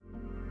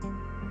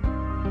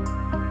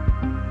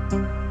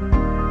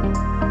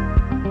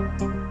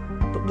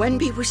When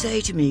people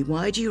say to me,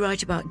 why do you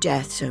write about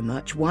death so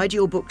much? Why do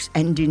your books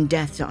end in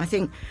death? So I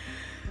think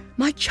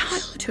my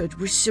childhood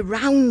was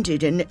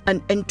surrounded and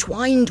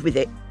entwined with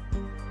it.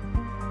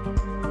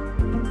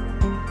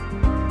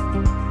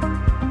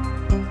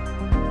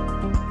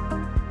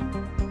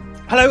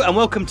 Hello and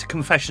welcome to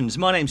Confessions.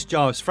 My name's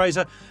Giles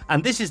Fraser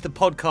and this is the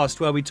podcast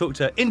where we talk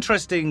to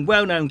interesting,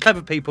 well-known,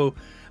 clever people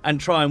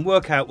and try and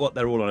work out what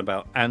they're all on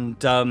about.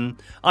 And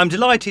I'm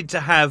delighted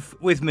to have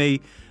with me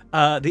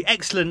the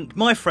excellent,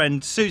 my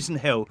friend, Susan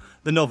Hill,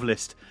 the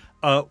novelist.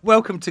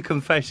 Welcome to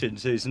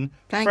Confessions, Susan.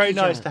 Thank Very you,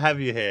 nice Giles. to have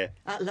you here.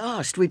 At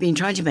last, we've been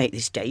trying to make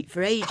this date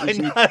for ages. I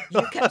know. And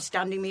you kept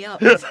standing me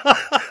up.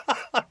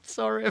 I'm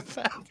sorry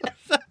about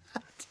that.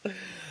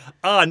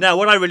 Now,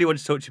 what I really want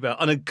to talk to you about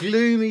on a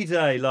gloomy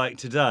day like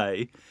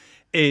today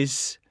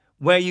is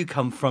where you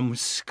come from,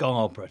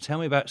 Scarborough. Tell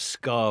me about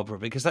Scarborough,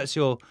 because that's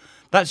your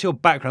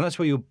background. That's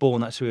where you were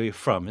born. That's where you're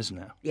from, isn't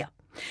it? Yeah,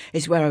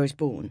 it's where I was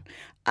born.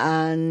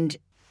 And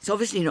it's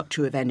obviously not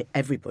true of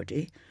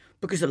everybody,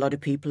 because a lot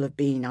of people have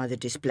been either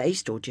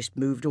displaced or just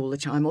moved all the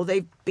time, or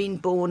they've been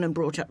born and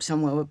brought up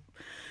somewhere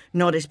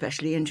not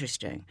especially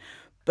interesting.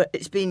 But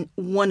it's been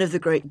one of the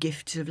great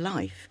gifts of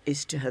life,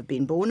 is to have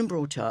been born and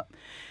brought up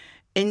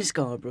in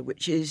Scarborough,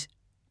 which is,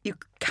 you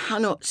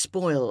cannot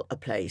spoil a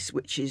place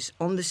which is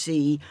on the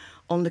sea,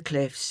 on the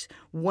cliffs,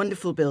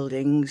 wonderful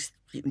buildings.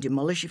 You can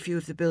demolish a few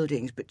of the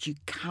buildings, but you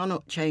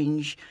cannot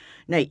change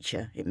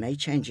nature. It may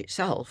change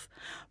itself,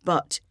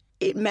 but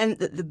it meant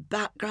that the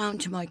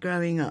background to my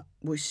growing up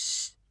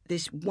was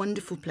this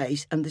wonderful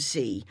place and the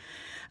sea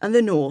and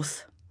the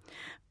north.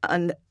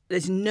 And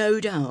there's no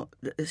doubt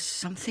that there's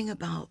something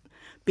about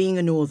being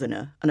a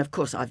northerner, and of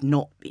course I've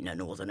not been a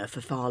northerner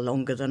for far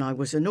longer than I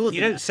was a northerner.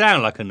 You don't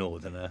sound like a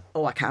northerner.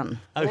 Oh, I can.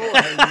 Okay. Oh,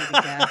 we'll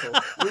be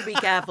careful. We'll be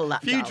careful.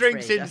 That A few Giles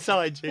drinks Fraser.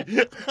 inside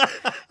you.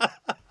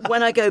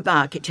 When I go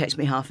back, it takes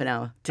me half an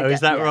hour to get Is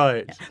that there.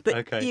 right? Yeah. But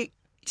Okay.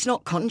 it's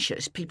not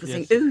conscious. People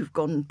Yes. think, ooh, you've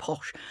gone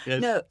posh.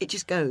 Yes. No, it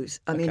just goes.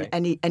 I mean,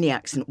 Okay. any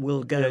accent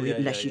will go Yeah,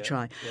 unless you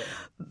try. yeah.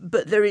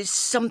 But there is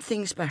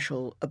something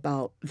special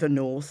about the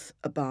north,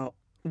 about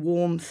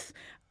warmth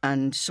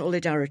and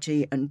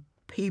solidarity and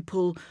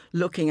people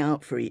looking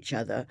out for each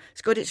other.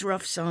 It's got its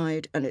rough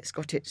side and it's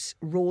got its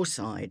raw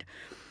side.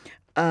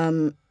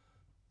 But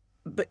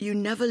you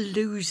never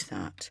lose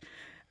that.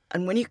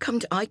 And when you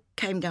I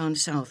came down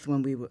south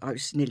when I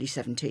was nearly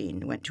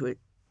 17, went to a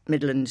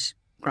Midlands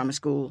grammar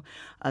school,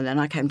 and then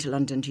I came to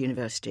London to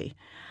university.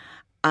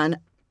 And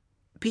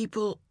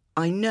people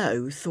I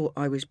know thought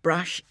I was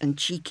brash and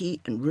cheeky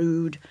and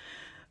rude.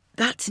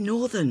 That's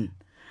northern.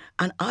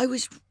 And I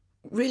was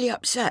really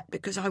upset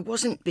because I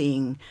wasn't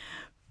being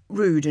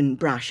rude and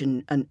brash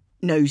and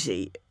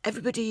nosy.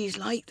 Everybody is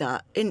like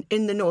that.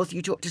 In the north,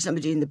 you talk to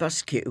somebody in the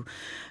bus queue,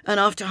 and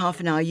after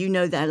half an hour, you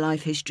know their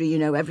life history, you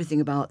know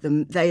everything about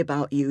them, they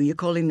about you. You're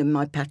calling them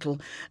my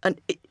petal, and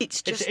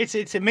it's just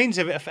It's a means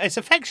of it's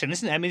affection,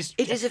 isn't it? I mean,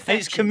 it is affection.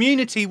 It's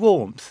community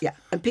warmth. Yeah,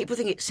 and people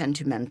think it's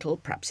sentimental.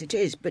 Perhaps it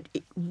is, but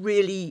it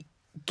really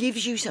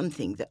gives you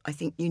something that I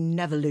think you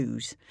never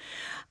lose.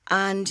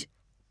 And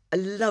I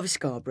love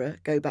Scarborough.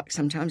 Go back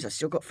sometimes. I've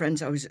still got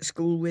friends I was at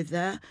school with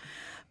there,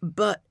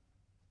 but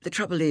the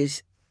trouble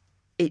is,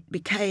 it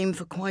became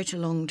for quite a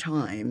long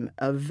time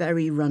a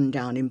very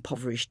run-down,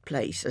 impoverished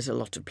place, as a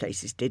lot of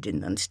places did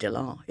and still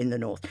are in the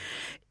north.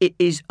 It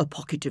is a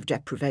pocket of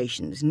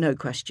deprivation, there's no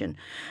question.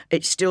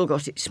 It's still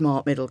got its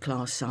smart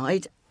middle-class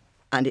side,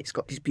 and it's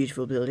got its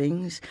beautiful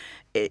buildings.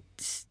 It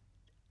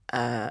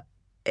has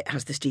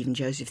the Stephen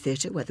Joseph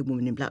Theatre, where the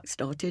Woman in Black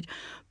started.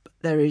 But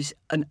there is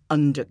an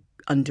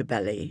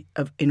underbelly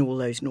in all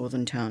those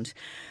northern towns.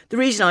 The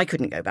reason I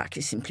couldn't go back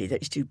is simply that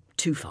it's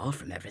too far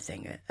from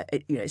everything.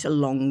 It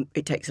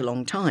takes a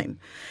long time,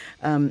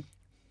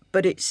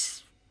 but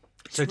it's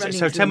So running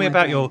tell through me my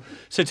about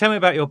brain. tell me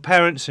about your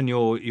parents and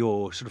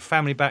your sort of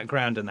family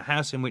background and the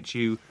house in which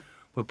you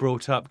were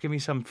brought up. Give me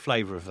some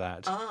flavour of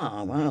that.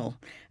 Well,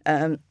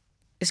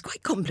 it's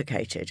quite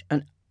complicated,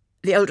 and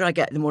the older I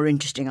get, the more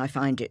interesting I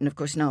find it. And of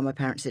course, now my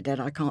parents are dead,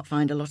 I can't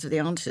find a lot of the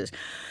answers.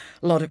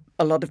 A lot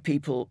of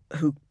people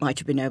who might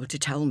have been able to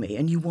tell me,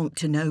 and you want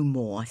to know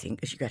more, I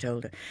think, as you get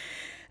older.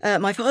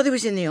 My father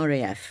was in the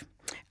RAF,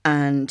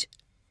 and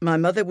my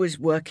mother was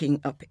working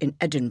up in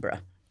Edinburgh,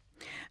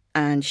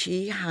 and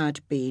she had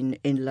been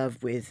in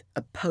love with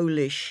a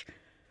Polish.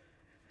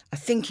 I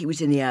think he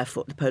was in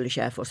the Polish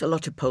Air Force. A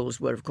lot of Poles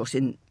were, of course,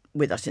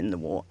 with us in the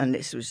war, and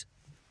this was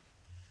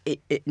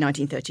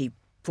 1930.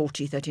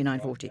 39,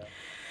 40. Yeah.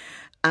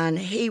 And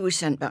he was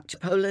sent back to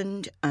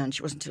Poland, and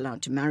she wasn't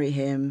allowed to marry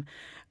him,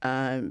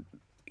 by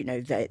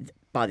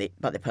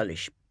the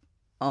Polish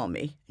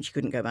army, and she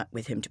couldn't go back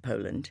with him to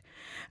Poland.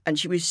 And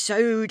she was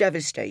so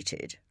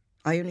devastated.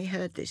 I only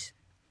heard this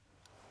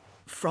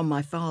from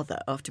my father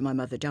after my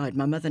mother died.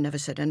 My mother never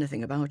said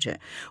anything about it.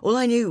 All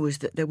I knew was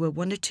that there were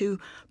one or two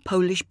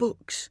Polish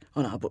books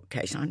on our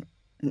bookcase. I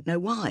didn't know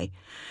why.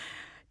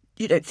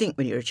 You don't think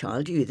when you're a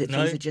child, do you, that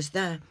things are just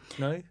there?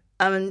 No.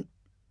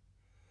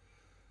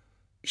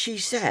 She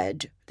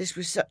said this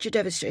was such a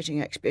devastating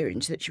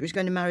experience that she was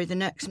going to marry the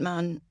next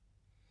man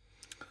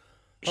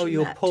Oh,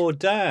 your met. poor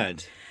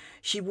dad.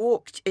 She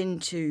walked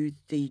into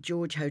the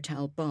George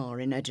Hotel bar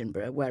in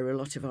Edinburgh, where a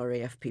lot of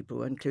RAF people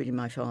were, including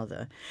my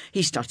father.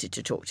 He started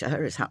to talk to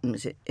her, as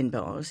happens in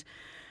bars.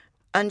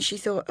 And she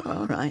thought, oh,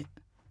 all right.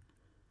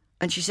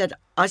 And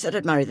I said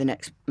I'd marry the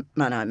next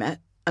man I met.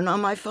 And now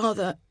my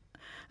father,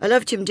 I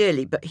loved him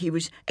dearly, but he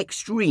was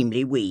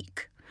extremely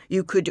weak.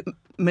 You could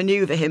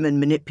manoeuvre him and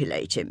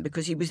manipulate him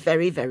because he was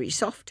very, very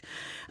soft.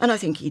 And I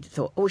think he'd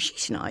thought, oh,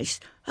 she's nice.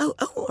 Oh,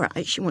 all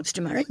right, she wants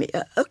to marry me.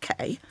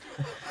 Okay.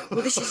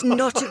 Well, this is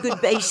not a good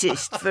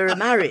basis for a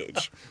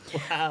marriage.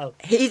 Wow.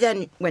 He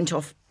then went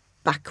off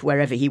back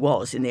wherever he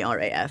was in the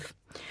RAF.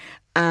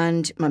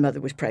 And my mother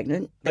was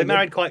pregnant. They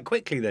married quite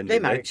quickly then, They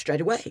didn't married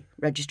straight away.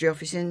 Registry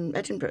office in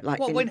Edinburgh.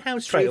 How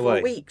straight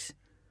away? 3 or 4 weeks.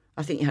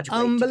 I think you had to wait.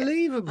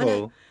 Unbelievable. I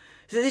know.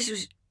 So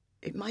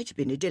it might have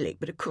been idyllic,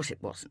 but of course it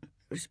wasn't.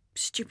 It was a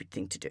stupid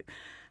thing to do.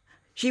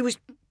 She was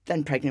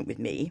then pregnant with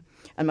me,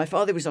 and my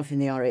father was off in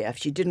the RAF.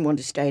 She didn't want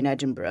to stay in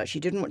Edinburgh. She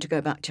didn't want to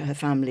go back to her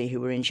family who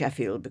were in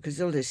Sheffield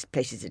because all those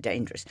places are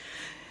dangerous.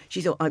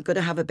 She thought, I've got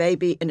to have a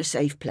baby in a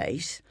safe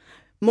place.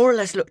 More or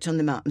less looked on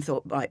the map and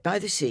thought, right, by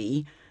the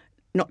sea,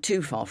 not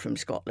too far from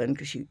Scotland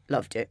because she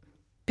loved it.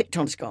 Picked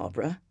on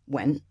Scarborough,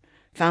 went,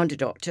 found a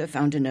doctor,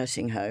 found a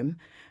nursing home,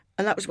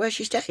 and that was where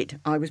she stayed.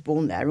 I was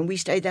born there, and we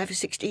stayed there for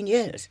 16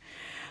 years.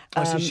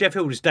 So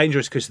Sheffield was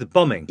dangerous because of the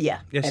bombing. Yeah.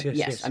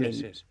 Yes. I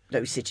mean,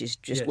 those cities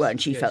just were. And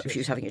she felt if she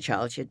was having a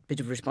child, she had a bit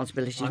of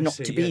responsibility not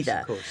to be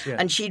there. Of course, yeah.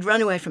 And she'd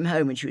run away from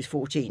home when she was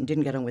 14,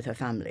 didn't get on with her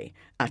family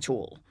at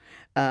all.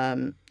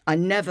 I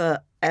never,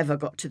 ever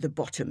got to the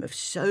bottom of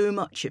so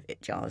much of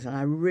it, Giles, and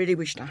I really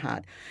wished I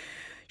had.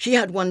 She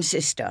had one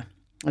sister,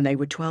 and they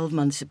were 12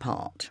 months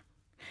apart.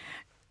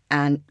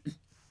 And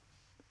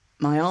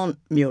my Aunt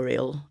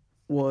Muriel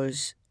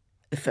was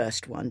the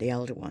first one, the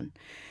elder one.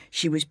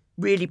 She was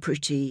really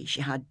pretty.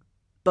 She had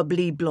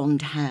bubbly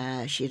blonde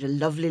hair. She had a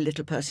lovely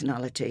little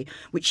personality,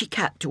 which she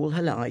kept all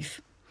her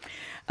life.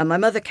 And my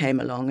mother came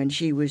along, and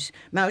she was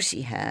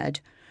mousy-haired,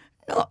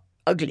 not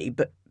ugly,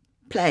 but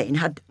plain,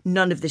 had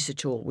none of this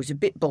at all, was a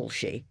bit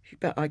bolshy.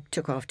 But I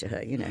took after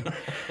her, you know.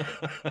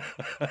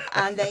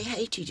 And they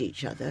hated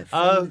each other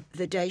from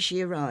the day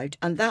she arrived.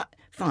 And that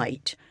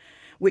fight,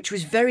 which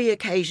was very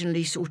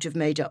occasionally sort of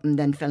made up and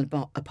then fell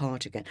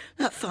apart again,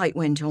 that fight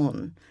went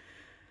on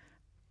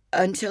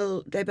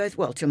until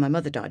till my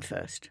mother died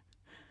first.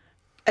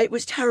 It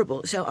was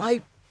terrible. So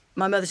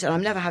my mother said,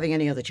 I'm never having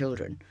any other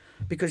children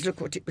because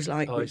look what it was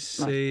like. I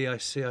see.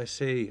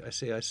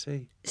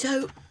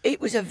 So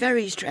it was a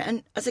very strange,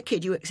 and as a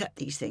kid you accept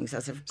these things.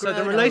 So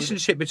the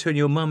relationship between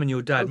your mum and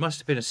your dad must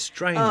have been a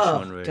strange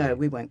one, really. No,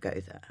 we won't go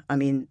there. I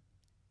mean,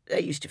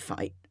 they used to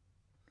fight,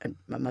 and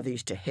my mother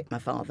used to hit my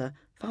father.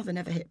 Father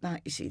never hit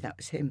back, you see, that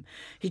was him.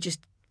 He just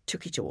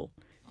took it all.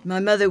 My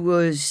mother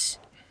was,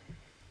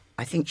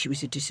 I think she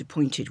was a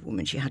disappointed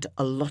woman. She had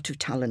a lot of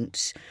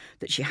talents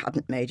that she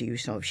hadn't made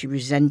use of. She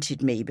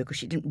resented me because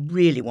she didn't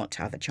really want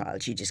to have a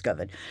child, she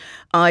discovered.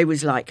 I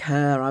was like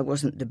her. I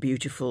wasn't the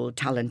beautiful,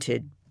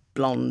 talented,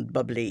 blonde,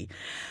 bubbly.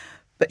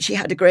 But she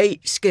had a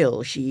great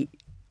skill.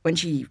 When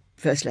she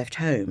first left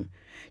home,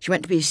 she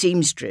went to be a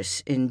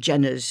seamstress in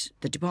Jenner's,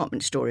 the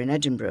department store in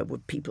Edinburgh,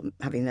 with women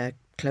having their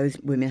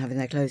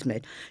clothes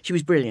made. She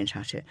was brilliant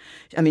at it.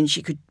 I mean,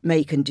 she could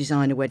make and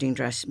design a wedding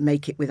dress,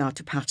 make it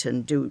without a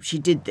pattern. She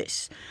did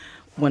this.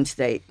 Once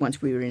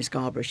we were in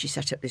Scarborough, she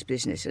set up this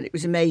business, and it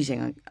was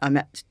amazing. I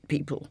met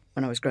people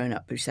when I was growing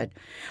up who said,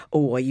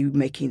 "Oh, are you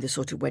making the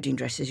sort of wedding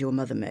dresses your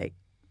mother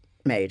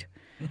made?"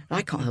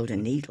 I can't hold a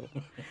needle.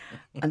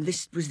 And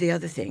this was the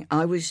other thing.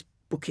 I was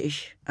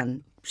bookish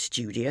and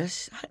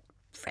studious,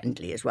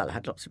 friendly as well. I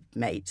had lots of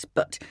mates,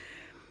 but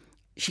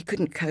she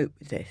couldn't cope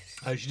with this.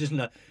 Oh, she doesn't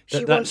know.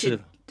 She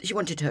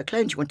wanted her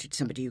clone. She wanted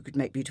somebody who could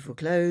make beautiful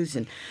clothes.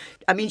 And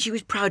I mean, she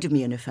was proud of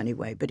me in a funny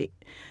way, but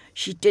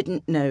she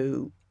didn't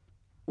know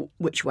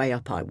which way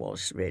up I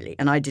was, really.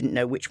 And I didn't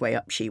know which way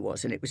up she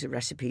was. And it was a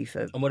recipe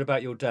for... And what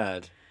about your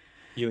dad?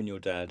 You and your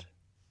dad?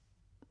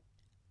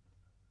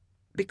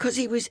 Because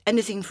he was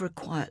anything for a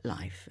quiet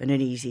life and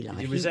an easy life.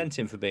 Did you resent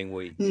him for being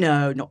weak?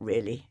 No, not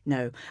really,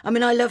 no. I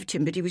mean, I loved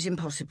him, but he was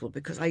impossible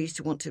because I used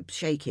to want to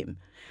shake him.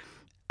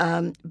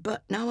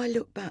 But now I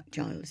look back,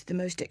 Giles, the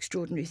most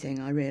extraordinary thing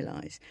I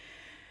realise,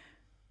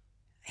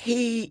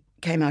 he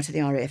came out of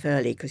the RAF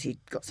early because he'd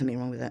got something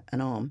wrong with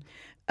an arm,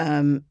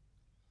 and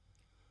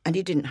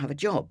he didn't have a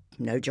job.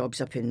 No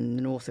jobs up in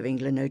the north of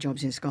England, no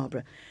jobs in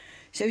Scarborough.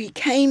 So he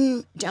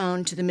came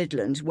down to the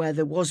Midlands where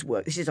there was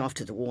work. This is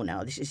after the war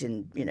now. This is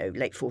in,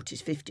 late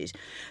 40s, 50s.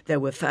 There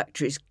were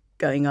factories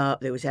going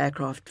up. There was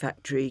aircraft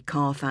factory,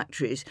 car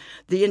factories.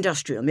 The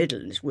industrial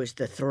Midlands was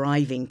the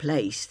thriving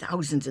place.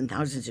 Thousands and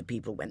thousands of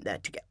people went there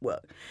to get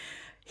work.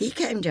 He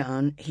came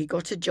down. He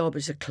got a job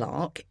as a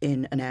clerk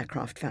in an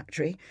aircraft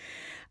factory,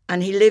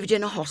 and he lived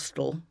in a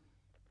hostel.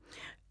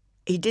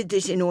 He did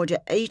this in order,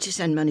 A, to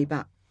send money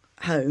back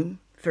home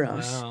for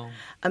us, wow,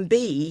 and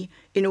B,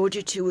 in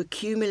order to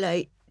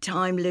accumulate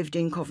time lived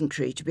in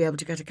Coventry to be able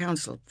to get a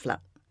council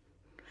flat.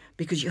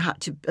 because you had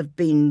to have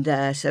been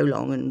there so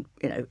long and,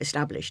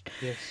 established.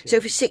 Yes, So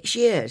for 6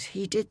 years,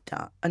 he did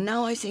that. And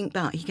now I think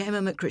back, he came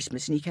home at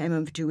Christmas and he came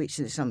home for 2 weeks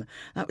in the summer.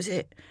 That was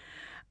it.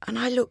 And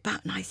I look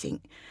back and I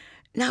think,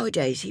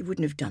 nowadays he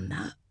wouldn't have done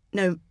that.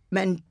 No,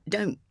 men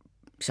don't.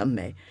 Some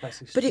may.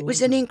 But it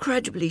was an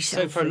incredibly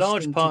selfish So for a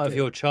large thing part to of do.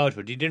 your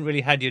childhood, you didn't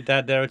really had your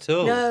dad there at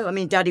all? No, I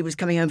mean, Daddy was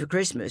coming home for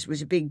Christmas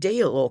was a big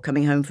deal, or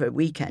coming home for a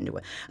weekend.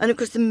 And of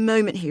course, the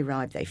moment he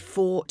arrived, they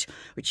fought,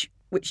 which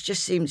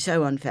just seemed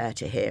so unfair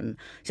to him.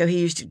 So he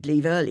used to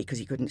leave early because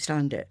he couldn't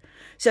stand it.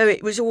 So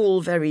it was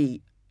all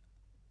very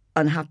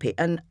unhappy.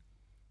 And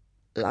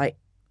like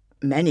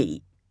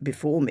many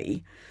before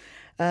me,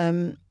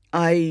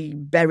 I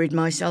buried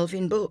myself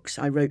in books.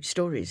 I wrote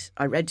stories.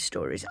 I read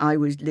stories. I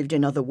lived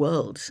in other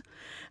worlds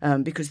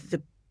because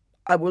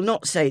I will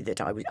not say that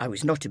I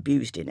was not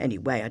abused in any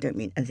way. I don't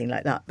mean anything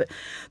like that. But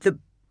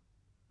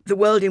the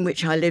world in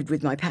which I lived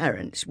with my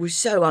parents was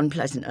so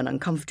unpleasant and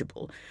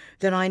uncomfortable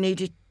that I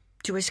needed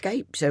to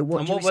escape. So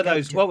what were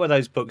those? What were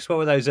those books? What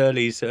were those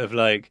early sort of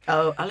like?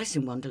 Oh, Alice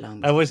in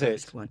Wonderland. Was the it?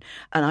 first one.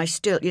 And I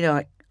still,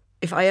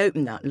 if I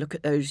open that and look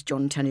at those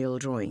John Tenniel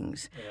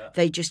drawings,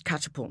 they just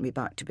catapult me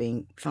back to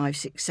being 5,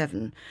 6,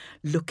 7,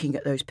 looking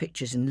at those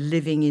pictures and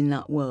living in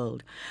that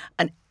world.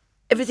 And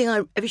every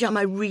time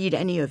I read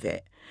any of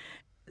it,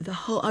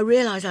 I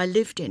realise I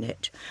lived in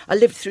it. I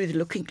lived through the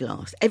looking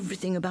glass,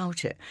 everything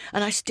about it.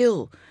 And I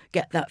still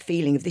get that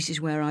feeling of this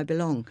is where I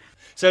belong.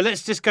 So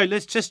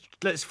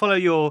let's follow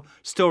your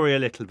story a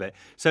little bit.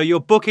 So you're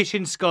bookish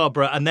in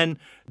Scarborough, and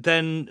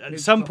then at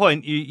some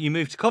point you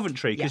moved to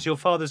Coventry because your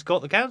father's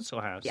got the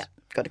council house. Yeah,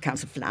 got a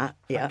council flat.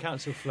 Yeah, a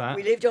council flat.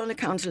 We lived on a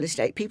council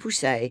estate. People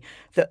say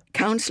that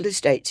council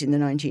estates in the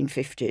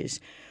 1950s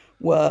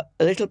were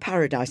a little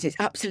paradise. It's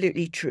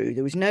absolutely true.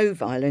 There was no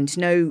violence,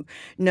 no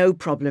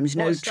problems,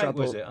 no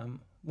trouble.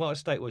 What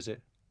estate was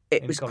it?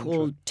 It was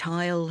called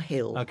Tile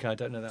Hill. Okay, I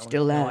don't know that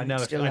Still one. there.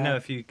 Oh, I know a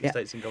few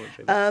estates in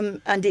Coventry.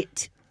 And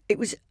it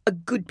was a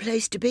good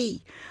place to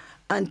be.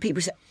 And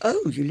people say,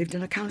 oh, you lived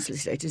on a council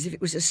estate, as if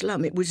it was a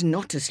slum. It was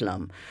not a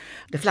slum.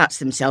 The flats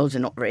themselves are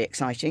not very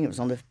exciting. It was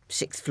on the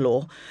 6th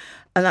floor.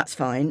 And that's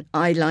fine.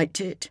 I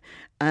liked it.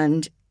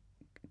 And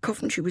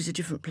Coventry was a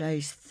different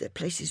place. The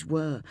places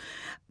were.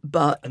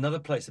 But another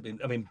place had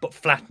been,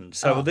 flattened.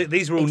 So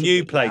these were all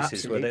new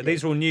places, were they?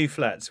 These were all new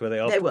flats, were they?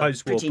 After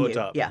post-war put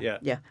up.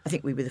 Yeah. I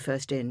think we were the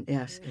first in,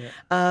 yes.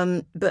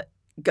 Yeah. But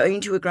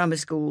going to a grammar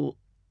school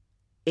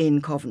in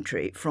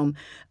Coventry from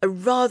a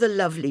rather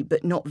lovely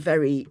but not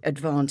very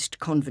advanced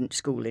convent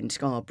school in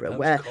Scarborough.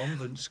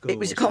 Convent school. It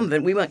was a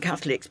convent. We weren't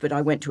Catholics, but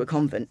I went to a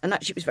convent. And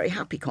actually it was a very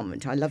happy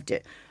convent. I loved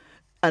it.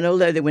 And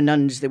although there were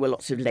nuns, there were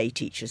lots of lay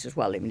teachers as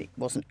well. I mean, it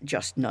wasn't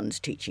just nuns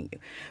teaching you.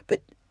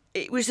 But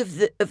it was of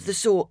the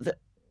sort that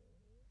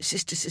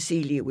Sister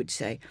Cecilia would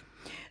say,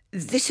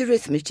 this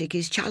arithmetic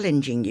is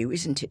challenging you,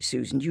 isn't it,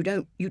 Susan? You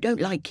don't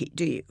like it,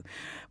 do you?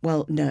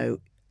 Well, no.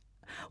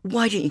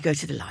 Why don't you go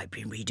to the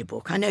library and read a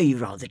book? I know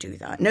you'd rather do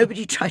that.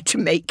 Nobody tried to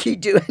make you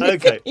do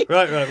anything. Okay,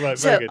 right.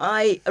 So very good.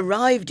 I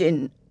arrived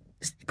in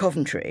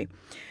Coventry.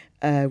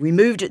 We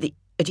moved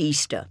at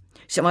Easter.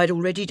 So I'd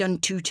already done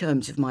 2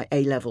 terms of my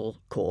A-level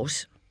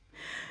course.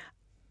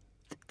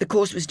 The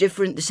course was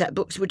different. The set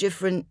books were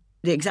different.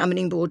 The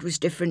examining board was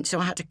different. So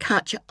I had to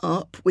catch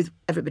up with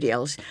everybody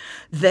else.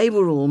 They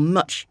were all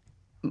much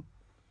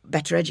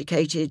better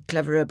educated,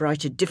 cleverer,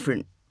 brighter,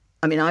 different.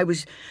 I mean, I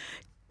was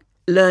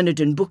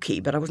learned and booky,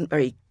 but I wasn't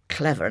very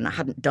clever and I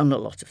hadn't done a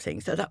lot of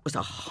things. So that was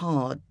a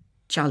hard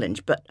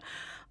challenge. But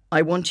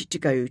I wanted to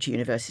go to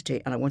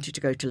university and I wanted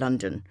to go to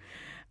London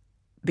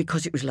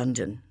because it was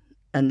London.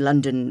 And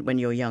London, when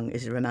you're young,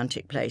 is a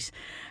romantic place.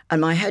 And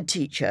my head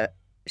teacher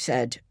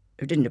said,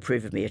 who didn't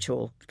approve of me at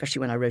all, especially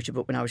when I wrote a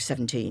book when I was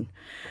 17,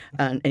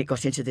 and it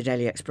got into the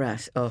Daily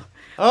Express. We'll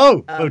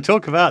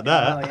talk about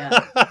that. Oh,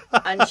 yeah.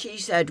 And she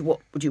said,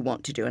 what would you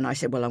want to do? And I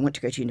said, well, I want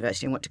to go to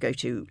university. I want to go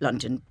to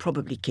London,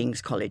 probably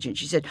King's College. And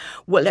she said,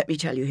 well, let me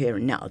tell you here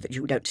and now that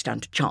you don't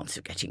stand a chance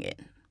of getting in.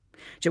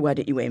 So why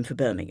don't you aim for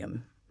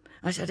Birmingham?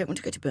 I said, I don't want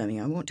to go to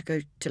Birmingham. I want to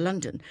go to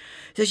London.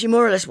 So she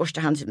more or less washed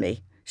her hands of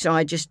me. So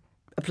I just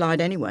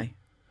applied anyway.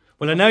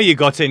 Well, I know you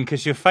got in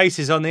because your face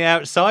is on the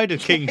outside of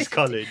King's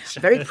College.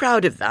 Very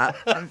proud of that.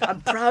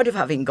 I'm proud of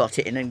having got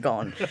in and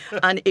gone.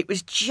 And it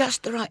was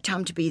just the right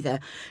time to be there.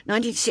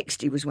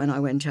 1960 was when I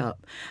went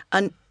up.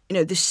 And,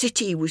 the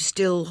city was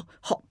still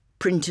hot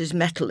printer's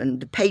metal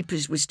and the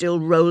papers were still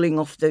rolling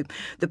off the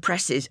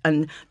presses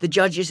and the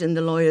judges and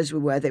the lawyers were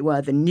where they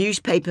were. The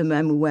newspaper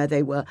men were where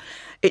they were.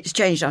 It's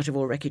changed out of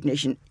all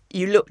recognition.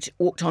 You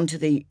walked onto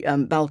the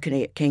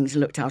balcony at King's and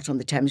looked out on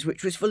the Thames,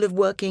 which was full of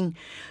working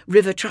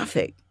river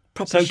traffic.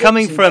 So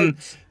coming from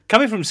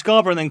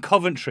Scarborough and then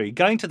Coventry,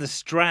 going to the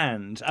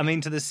Strand,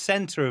 to the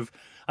centre of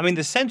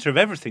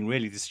everything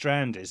really, the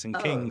Strand is and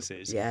King's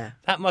is. Yeah.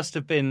 That must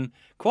have been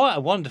quite a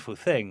wonderful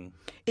thing.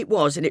 It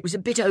was, and it was a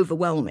bit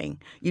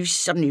overwhelming. You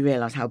suddenly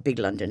realise how big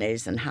London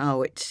is and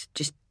how it's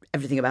just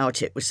everything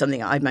about it was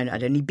something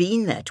I'd only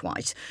been there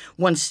twice,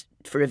 once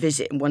for a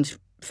visit and once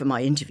for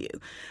my interview.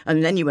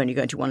 And then you only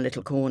go into one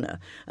little corner.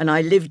 And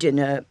I lived in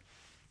a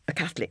a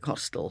Catholic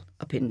hostel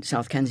up in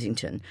South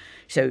Kensington,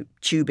 so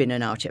tube in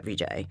and out every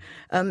day.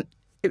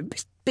 It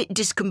was a bit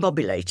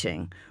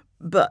discombobulating,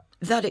 but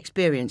that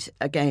experience,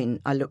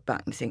 again, I look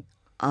back and think,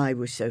 I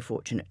was so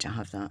fortunate to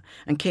have that.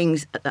 And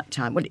King's at that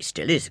time, well, it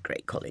still is a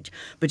great college,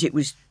 but it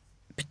was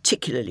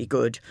particularly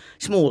good,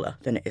 smaller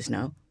than it is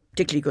now,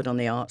 particularly good on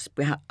the arts.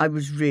 I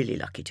was really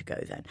lucky to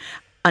go then.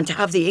 And to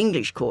have the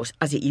English course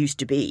as it used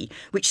to be,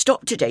 which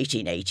stopped at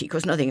 1880,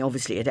 because nothing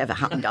obviously had ever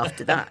happened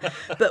after that.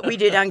 But we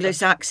did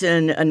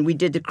Anglo-Saxon and we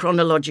did the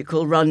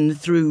chronological run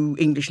through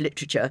English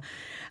literature.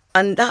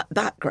 And that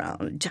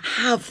background, to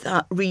have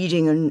that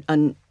reading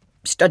and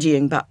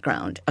studying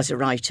background as a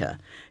writer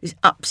is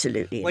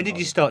absolutely When did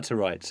you start to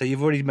write? So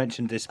you've already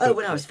mentioned this book. Oh,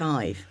 when I was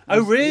 5.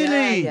 Oh,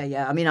 really?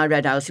 Yeah. I mean, I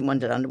read Alice in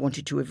Wonderland and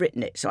wanted to have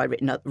written it, so I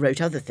wrote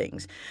other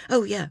things.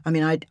 Oh, yeah. I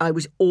mean, I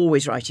was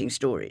always writing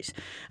stories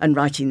and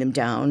writing them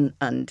down.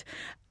 And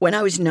when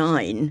I was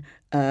 9,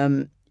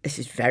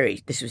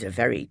 this was a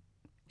very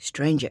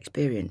strange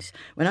experience.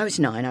 When I was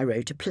 9, I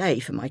wrote a play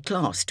for my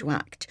class to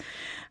act.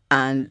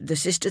 And the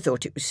sister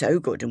thought it was so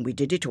good and we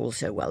did it all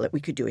so well that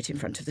we could do it in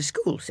front of the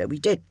school. So we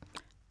did.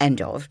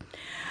 End of.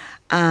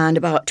 And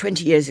about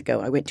 20 years ago,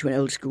 I went to an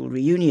old school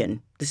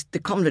reunion. The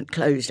convent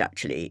closed,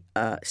 actually,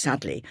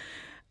 sadly.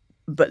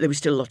 But there was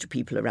still a lot of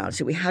people around.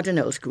 So we had an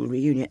old school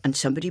reunion and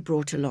somebody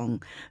brought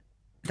along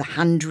the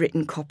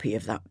handwritten copy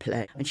of that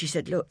play. And she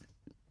said, look,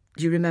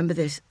 do you remember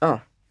this? Oh,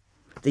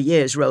 the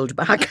years rolled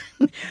back.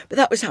 But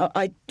that was how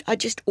I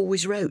just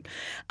always wrote.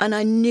 And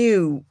I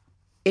knew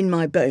in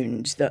my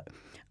bones that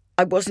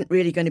I wasn't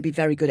really going to be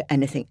very good at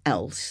anything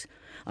else.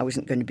 I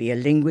wasn't going to be a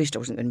linguist. I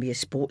wasn't going to be a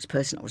sports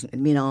person. I wasn't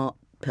going to be an art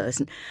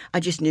person.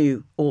 I just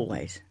knew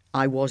always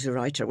I was a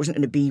writer. I wasn't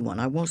going to be one.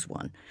 I was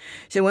one.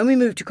 So when we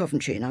moved to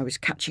Coventry and I was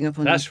catching up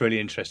on... That's really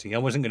interesting. I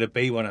wasn't going to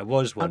be one. I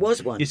was one. I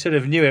was one. You sort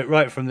of knew it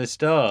right from the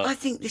start. I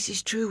think this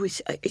is true.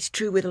 It's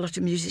true with a lot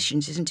of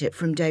musicians, isn't it?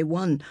 From day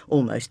one,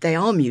 almost. They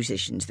are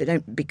musicians. They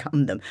don't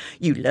become them.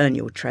 You learn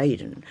your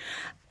trade. And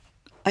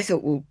I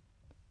thought, well,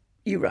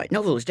 you write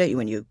novels, don't you,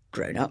 when you're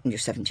grown up and you're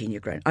 17, you're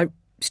grown. I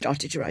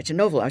started to write a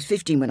novel. I was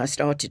 15 when I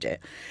started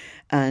it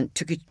and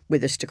took it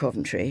with us to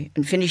Coventry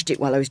and finished it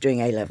while I was doing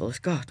A-levels.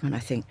 God, when I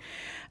think...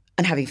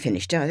 And having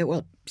finished it, I thought,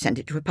 well, send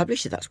it to a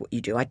publisher. That's what you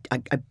do. I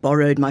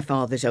borrowed my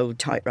father's old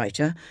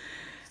typewriter,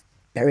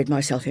 buried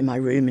myself in my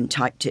room and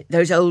typed it.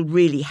 Those old,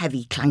 really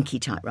heavy,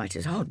 clanky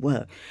typewriters, hard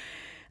work.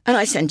 And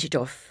I sent it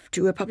off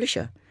to a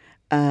publisher,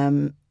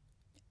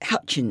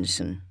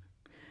 Hutchinson.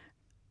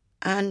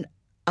 And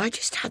I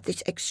just had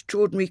this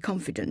extraordinary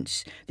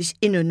confidence, this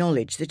inner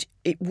knowledge that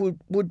it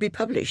would be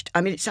published.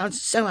 I mean, it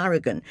sounds so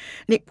arrogant.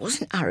 And it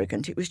wasn't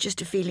arrogant. It was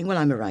just a feeling, well,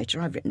 I'm a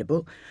writer. I've written a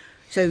book.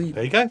 So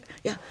there you go.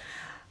 Yeah.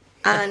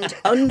 And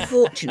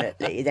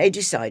unfortunately, they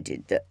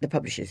decided that the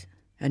publishers,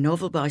 a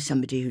novel by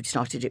somebody who'd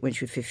started it when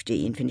she was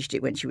 15, finished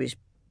it when she was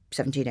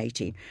 17,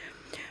 18,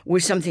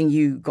 was something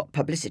you got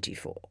publicity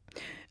for.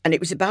 And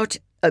it was about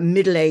a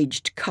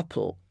middle-aged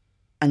couple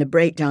and a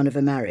breakdown of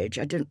a marriage.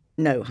 I don't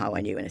know how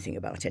I knew anything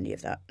about any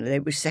of that.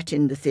 It was set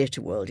in the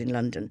theatre world in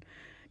London.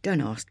 Don't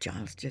ask,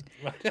 Giles.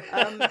 But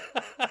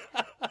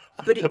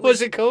it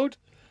What's it called?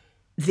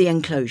 The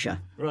Enclosure.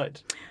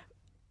 Right.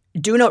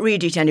 Do not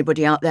read it,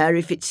 anybody out there.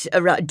 If it's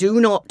do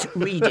not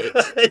read it.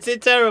 Is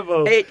it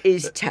terrible? It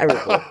is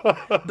terrible.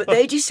 But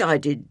they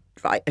decided,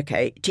 right,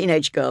 okay,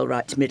 teenage girl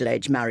writes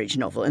middle-aged marriage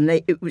novel, and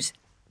it was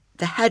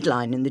the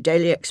headline in the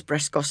Daily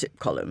Express gossip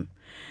column.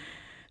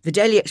 The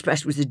Daily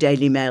Express was the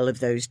Daily Mail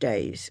of those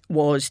days.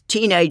 Was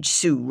teenage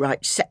Sue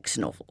writes sex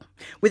novel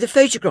with a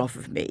photograph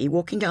of me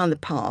walking down the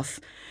path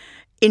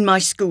in my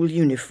school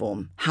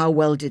uniform. How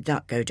well did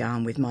that go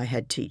down with my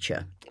head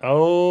teacher?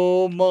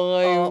 Oh,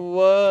 my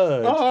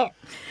word.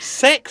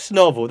 Sex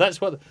novel, that's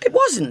what... It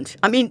wasn't.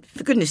 I mean,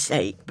 for goodness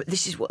sake, but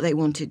this is what they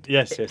wanted.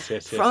 Yes.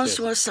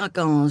 François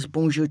Sagan's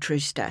Bonjour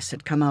Tristesse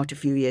had come out a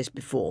few years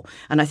before,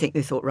 and I think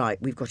they thought, right,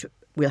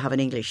 we'll have an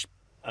English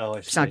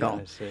Sagan.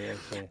 I see.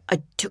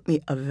 It took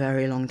me a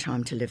very long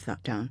time to live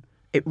that down.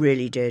 It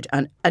really did.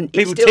 And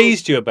people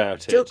teased you about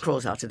it? Still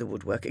crawls out of the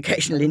woodwork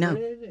occasionally now.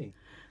 Really?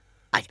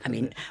 I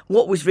mean,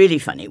 what was really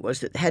funny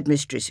was that the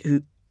headmistress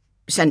who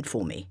sent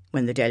for me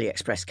when the Daily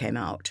Express came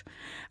out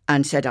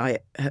and said I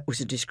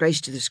was a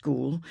disgrace to the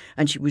school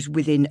and she was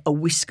within a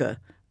whisker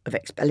of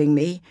expelling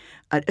me,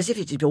 as if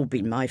it had all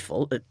been my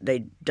fault that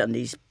they'd done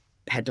these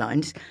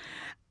headlines.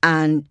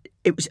 And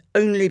it was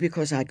only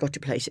because I got a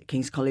place at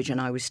King's College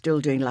and I was still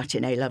doing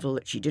Latin A-level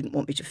that she didn't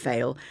want me to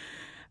fail,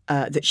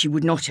 that she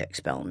would not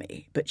expel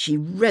me. But she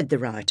read the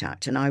Riot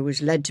Act and I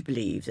was led to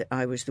believe that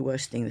I was the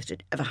worst thing that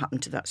had ever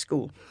happened to that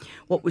school.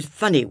 What was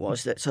funny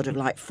was that sort of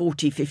like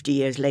 40, 50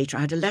 years later,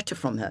 I had a letter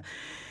from her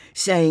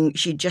saying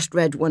she'd just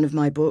read one of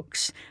my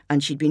books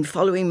and she'd been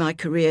following my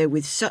career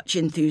with such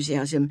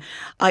enthusiasm.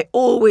 I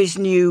always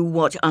knew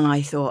what, and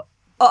I thought,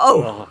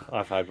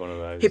 I've had one of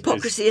those.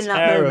 Hypocrisy it's in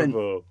that terrible.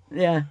 moment.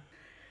 Yeah.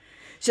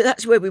 So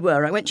that's where we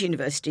were. I went to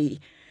university,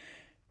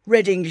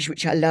 read English,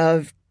 which I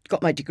loved,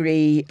 got my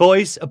degree.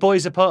 Boys are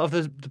part of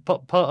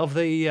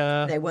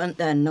the. They weren't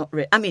then, not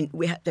really. I mean,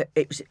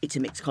 it's a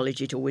mixed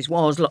college. It always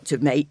was. Lots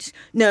of mates.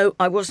 No,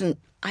 I wasn't.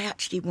 I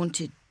actually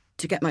wanted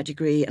to get my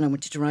degree and I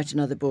wanted to write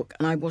another book,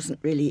 and I wasn't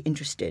really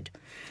interested.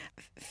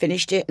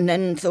 Finished it and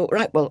then thought,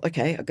 right, well,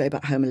 okay, I'll go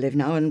back home and live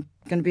now and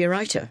I'm going to be a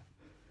writer.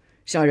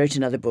 So I wrote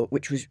another book,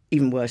 which was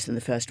even worse than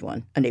the first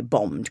one, and it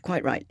bombed,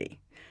 quite rightly.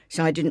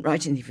 So I didn't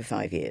write anything for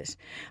 5 years.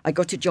 I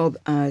got a job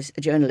as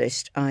a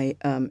journalist.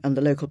 On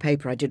the local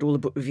paper, I did all the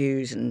book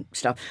reviews and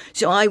stuff.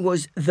 So I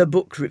was the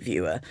book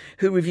reviewer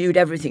who reviewed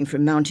everything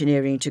from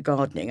mountaineering to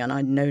gardening, and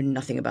I know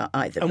nothing about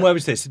either. And where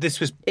was this? This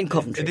was in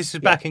Coventry. This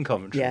was back in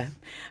Coventry. Yeah.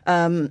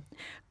 And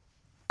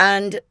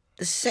at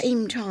the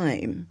same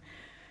time,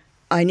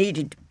 I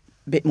needed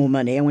a bit more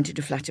money. I wanted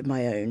a flat of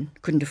my own.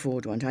 Couldn't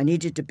afford one. I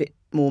needed a bit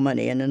more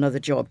money and another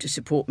job to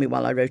support me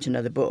while I wrote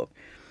another book.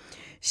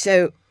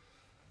 So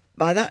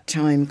by that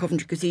time,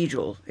 Coventry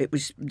Cathedral,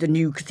 the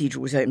new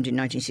cathedral was opened in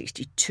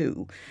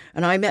 1962,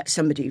 and I met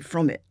somebody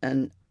from it,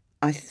 and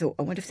I thought,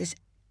 I wonder if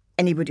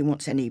anybody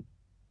wants any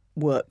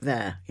work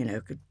there, a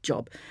good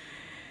job.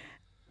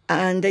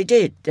 And they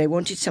did. They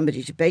wanted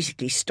somebody to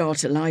basically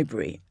start a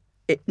library.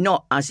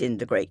 Not as in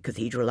the great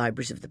cathedral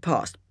libraries of the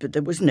past, but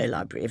there was no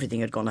library.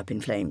 Everything had gone up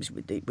in flames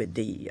with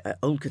the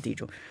old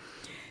cathedral.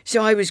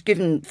 So I was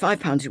given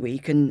 £5 a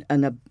week and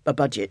a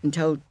budget and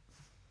told,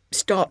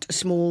 start a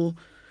small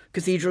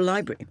cathedral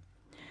library,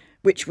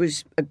 which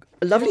was a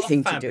lovely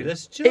thing to do.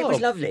 Job. It was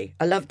lovely.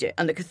 I loved it.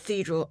 And the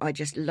cathedral, I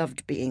just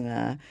loved being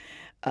there.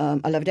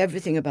 I loved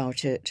everything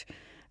about it.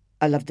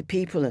 I loved the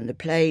people and the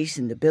place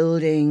and the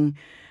building.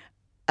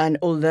 And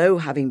although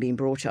having been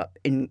brought up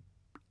in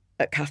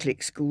a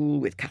Catholic school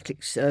with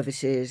Catholic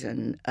services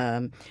and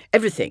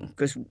everything,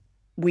 because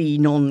we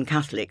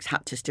non-Catholics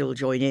had to still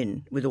join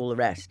in with all the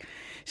rest.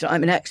 So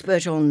I'm an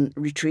expert on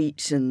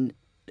retreats and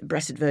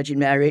Blessed Virgin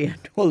Mary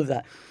and all of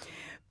that.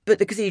 But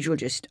the cathedral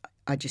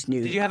I just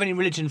knew. Did you have any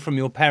religion from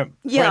your parental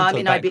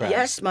background? background?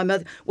 Yes, my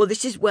mother. Well,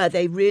 this is where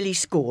they really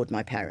scored,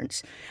 my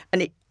parents.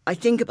 And I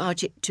think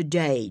about it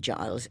today,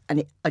 Giles,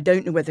 and I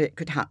don't know whether it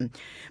could happen.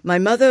 My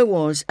mother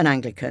was an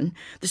Anglican,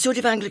 the sort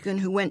of Anglican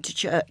who went to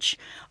church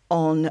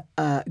on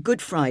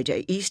Good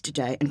Friday, Easter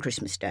Day and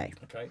Christmas Day.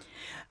 Okay.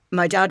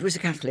 My dad was a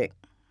Catholic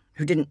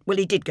who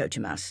he did go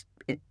to Mass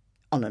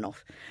on and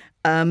off.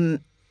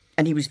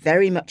 And he was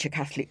very much a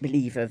Catholic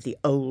believer of the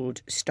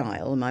old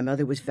style. My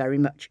mother was very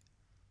much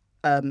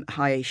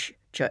high-ish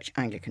church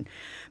Anglican.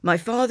 My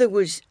father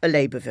was a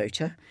Labour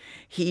voter.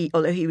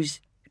 Although he was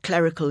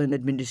clerical and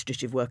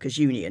administrative workers'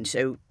 union,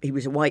 so he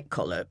was a white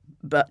collar,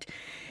 but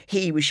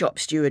he was shop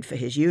steward for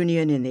his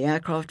union in the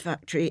aircraft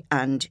factory,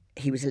 and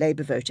he was a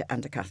Labour voter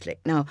and a Catholic.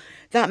 Now,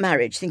 that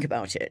marriage, think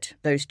about it,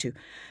 those two,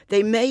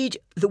 they made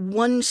the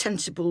one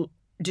sensible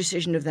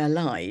decision of their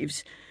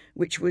lives,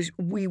 which was,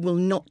 we will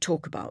not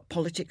talk about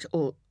politics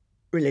or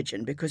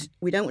religion because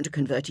we don't want to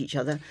convert each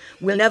other.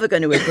 We're never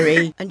going to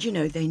agree. And,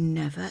 they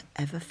never,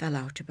 ever fell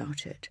out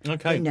about it.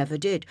 Okay. They never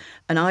did.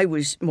 And I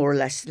was more or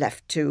less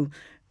left to,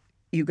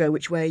 you go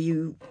which way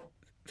you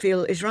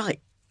feel is right.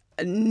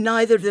 And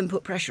neither of them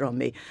put pressure on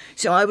me.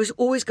 So I was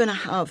always going to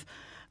have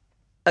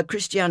a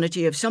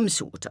Christianity of some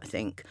sort, I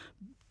think.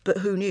 But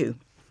who knew?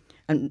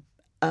 And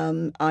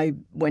I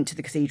went to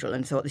the cathedral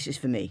and thought, this is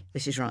for me.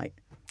 This is right.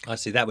 I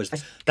see. That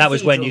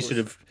was when you sort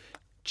of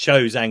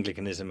chose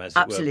Anglicanism, as it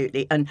were.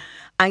 Absolutely. And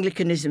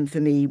Anglicanism for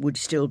me would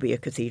still be a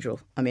cathedral.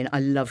 I mean, I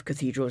love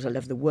cathedrals. I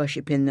love the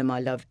worship in them. I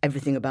love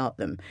everything about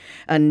them.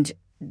 And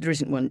there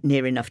isn't one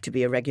near enough to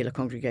be a regular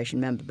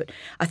congregation member, but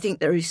I think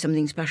there is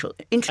something special.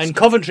 Interesting. And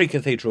Coventry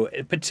Cathedral,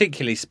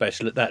 particularly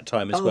special at that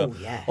time as well.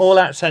 Yes. All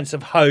that sense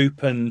of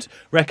hope and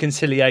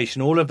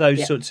reconciliation, all of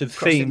those sorts of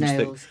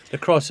themes. The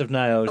cross of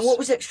nails. And what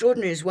was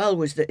extraordinary as well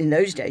was that in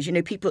those days,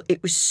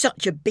 it was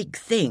such a big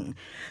thing.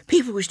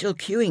 People were still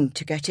queuing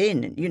to get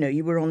in.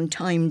 You were on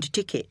timed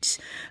tickets,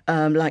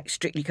 like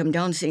Strictly Come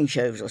Dancing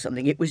shows or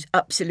something. It was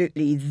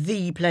absolutely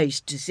the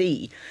place to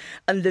see.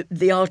 And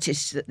the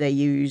artists that they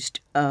used,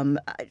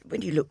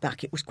 when you look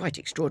back, it was quite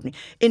extraordinary.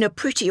 In a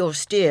pretty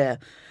austere,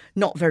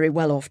 not very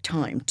well-off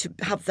time, to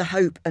have the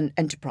hope and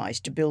enterprise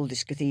to build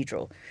this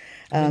cathedral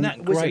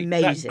was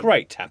amazing. That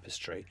great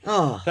tapestry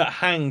that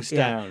hangs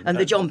down. And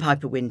the John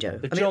Piper window.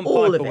 John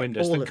Piper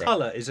windows. The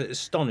colour is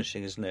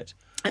astonishing, isn't it?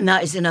 And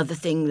that is another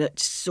thing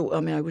that's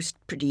I was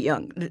pretty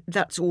young.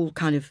 That's all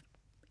kind of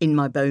in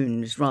my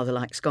bones, rather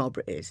like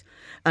Scarborough is.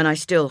 And I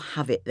still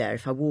have it there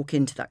if I walk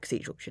into that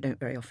cathedral, which I don't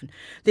very often.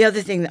 The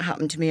other thing that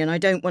happened to me,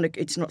 and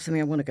it's not something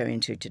I want to go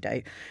into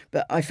today,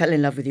 but I fell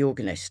in love with the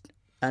organist.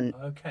 And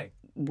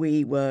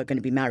we were going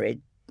to be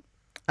married,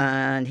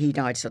 and he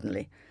died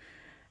suddenly.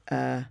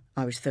 I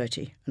was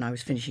 30, and I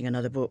was finishing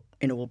another book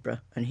in Aldborough,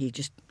 and he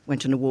just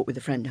went on a walk with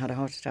a friend and had a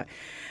heart attack.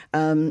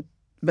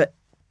 But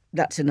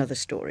that's another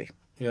story.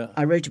 Yeah.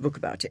 I wrote a book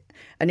about it.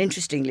 And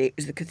interestingly, it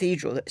was the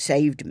cathedral that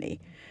saved me.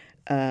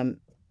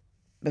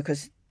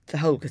 Because the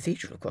whole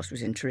cathedral, of course,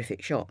 was in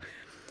terrific shock.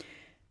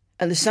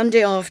 And the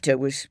Sunday after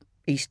was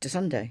Easter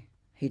Sunday.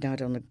 He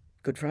died on the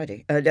Good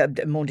Friday,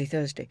 Maundy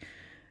Thursday.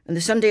 And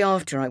the Sunday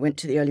after, I went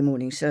to the early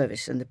morning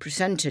service, and the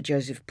presenter,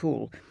 Joseph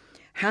Poole,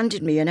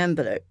 handed me an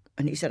envelope,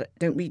 and he said,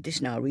 "Don't read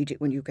this now, read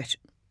it when you get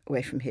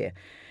away from here."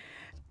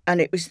 And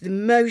it was the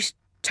most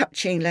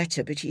touching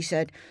letter, but he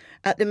said,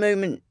 "At the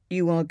moment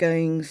you are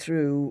going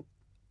through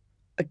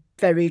a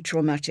very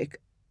traumatic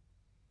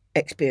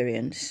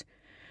experience.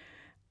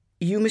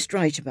 You must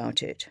write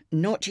about it.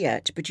 Not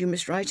yet, but you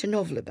must write a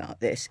novel about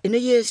this. In a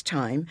year's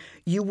time,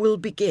 you will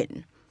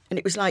begin." And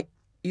it was like,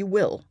 you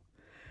will.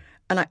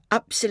 And I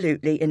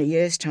absolutely, in a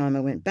year's time, I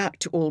went back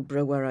to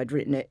Aldborough where I'd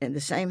written it in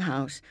the same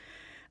house,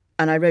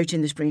 and I wrote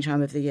In the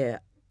Springtime of the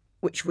Year,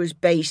 which was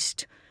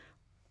based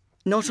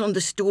not on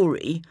the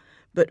story,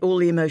 but all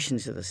the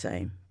emotions are the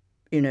same.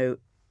 You know,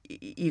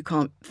 you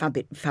can't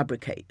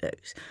fabricate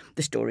those.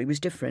 The story was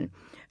different.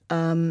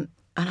 And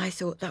I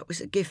thought that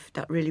was a gift,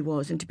 that really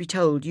was. And to be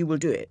told, you will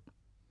do it.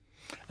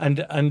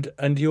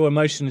 And your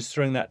emotions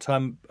during that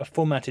time are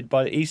formatted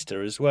by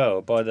Easter as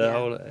well, by the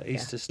whole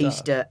Easter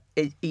stuff.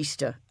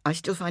 Easter. I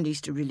still find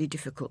Easter really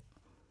difficult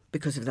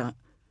because of that.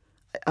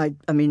 I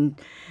mean,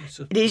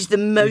 it is the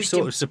most... You're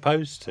sort of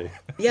supposed to.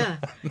 Yeah,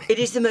 it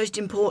is the most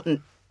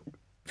important.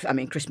 I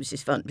mean, Christmas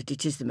is fun, but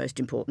it is the most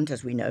important,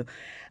 as we know.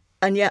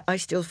 And yet I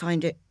still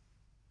find it...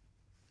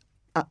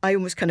 I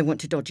almost kind of want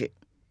to dodge it.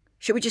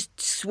 Shall we just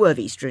swerve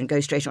Easter and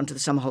go straight on to the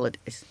summer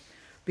holidays?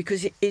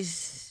 Because it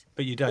is...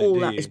 But you don't, all do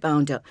that you? is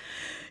bound up.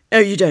 No,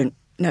 you don't.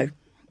 No.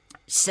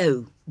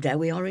 So there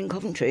we are in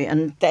Coventry.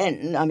 And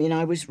then, I mean,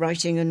 I was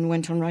writing and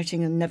went on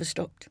writing and never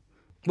stopped.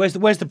 Where's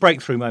the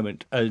breakthrough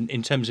moment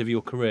in terms of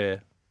your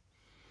career?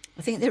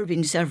 I think there have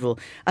been several.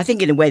 I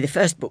think in a way the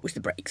first book was the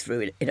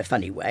breakthrough in a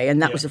funny way,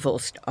 and that was a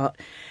false start.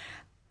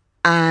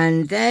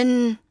 And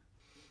then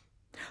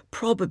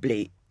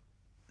probably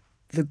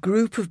the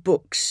group of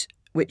books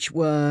which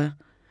were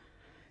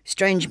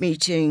Strange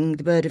Meeting,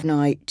 The Bird of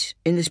Night,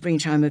 In the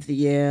Springtime of the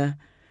Year,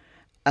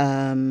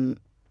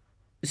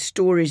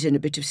 stories in a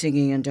bit of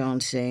singing and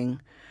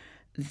dancing.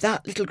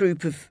 That little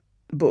group of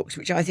books,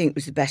 which I think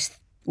was the best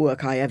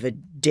work I ever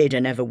did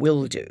and ever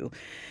will do,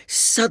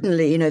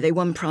 suddenly, you know, they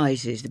won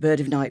prizes. The Bird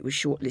of Night was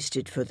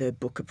shortlisted for the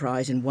Booker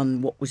Prize and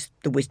won what was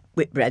the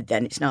Whitbread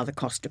then. It's now the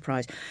Costa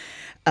Prize.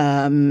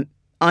 I'm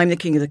the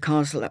King of the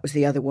Castle, that was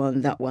the other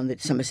one, that won the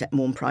Somerset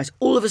Maugham Prize.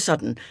 All of a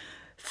sudden,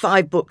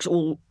 5 books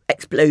all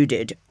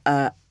exploded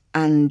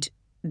and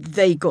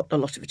they got a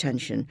lot of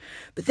attention.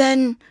 But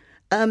then,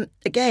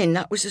 again,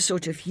 that was a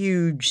sort of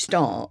huge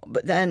start.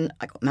 But then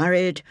I got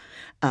married,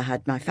 I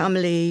had my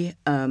family,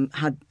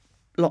 had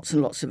lots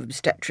and lots of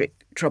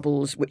obstetric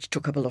troubles, which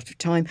took up a lot of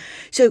time.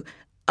 So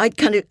I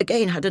kind of,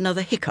 again, had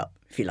another hiccup,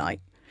 if you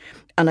like.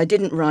 And I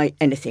didn't write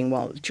anything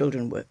while the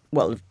children were...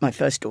 Well, my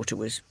first daughter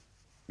was...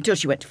 Until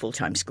she went to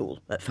full-time school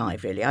at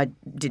 5, really. I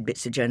did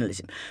bits of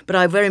journalism. But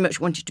I very much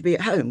wanted to be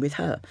at home with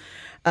her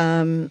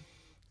and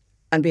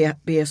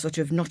be a sort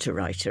of not a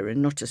writer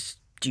and not a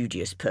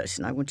studious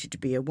person. I wanted to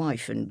be a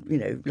wife and, you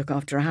know, look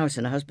after a house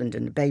and a husband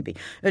and a baby.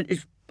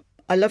 And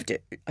I loved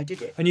it. I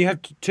did it. And you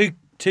have two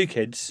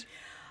kids?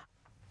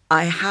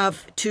 I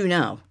have 2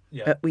 now.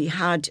 Yeah. We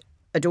had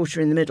a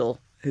daughter in the middle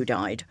who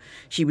died.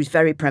 She was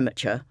very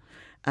premature.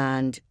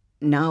 And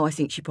now I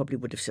think she probably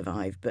would have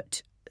survived,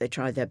 but... They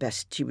tried their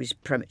best. She was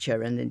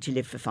premature and then she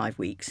lived for 5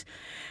 weeks.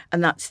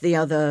 And that's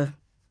the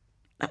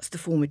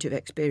formative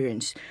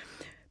experience.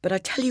 But I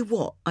tell you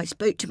what, I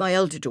spoke to my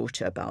elder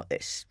daughter about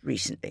this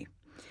recently.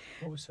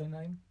 What was her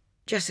name?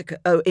 Jessica.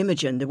 Oh,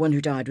 Imogen. The one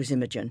who died was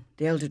Imogen.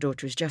 The elder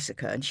daughter is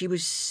Jessica. And she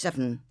was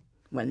 7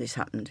 when this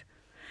happened.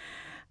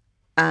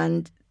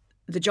 And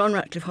the John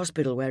Ratcliffe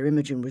Hospital where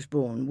Imogen was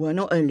born were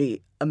not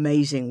only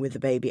amazing with the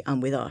baby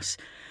and with us,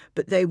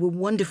 but they were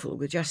wonderful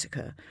with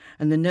Jessica.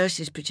 And the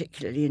nurses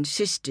particularly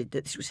insisted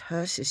that this was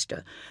her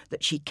sister,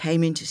 that she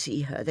came in to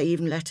see her. They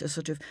even let her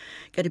sort of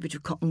get a bit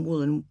of cotton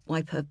wool and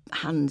wipe her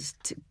hands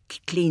to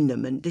clean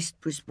them, and this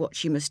was what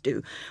she must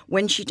do.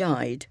 When she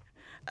died,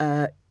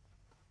 her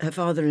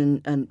father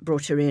and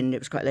brought her in. It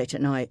was quite late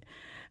at night,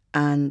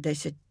 and they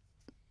said,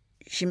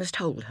 she must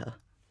hold her.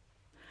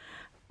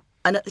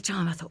 And at the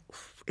time I thought,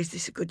 is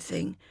this a good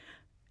thing?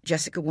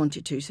 Jessica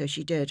wanted to, so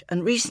she did.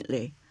 And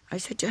recently I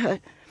said to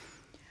her,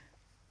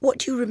 what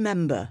do you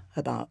remember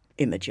about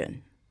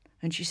Imogen?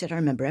 And she said, I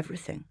remember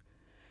everything.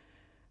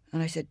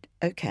 And I said,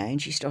 OK. And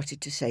she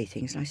started to say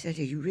things. And I said,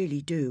 you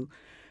really do.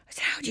 I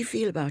said, how do you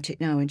feel about it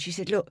now? And she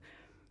said, look,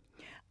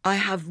 I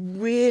have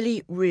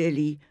really,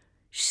 really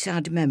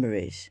sad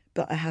memories,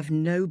 but I have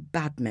no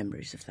bad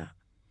memories of that.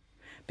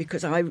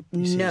 Because I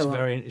know...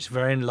 It's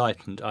very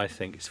enlightened, I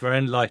think. It's very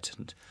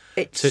enlightened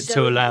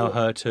to allow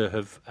her to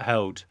have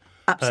held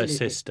her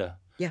sister.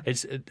 Yeah.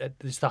 It's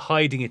the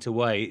hiding it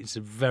away. It's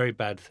a very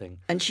bad thing.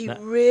 And she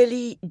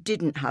really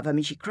didn't have... I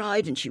mean, she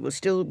cried and she will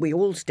still... We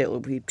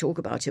talk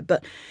about it.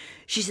 But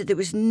she said there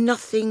was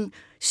nothing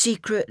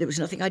secret. There was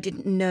nothing I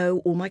didn't know.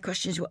 All my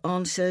questions were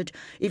answered.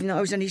 Even though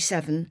I was only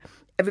 7,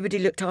 everybody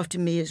looked after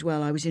me as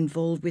well. I was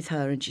involved with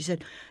her. And she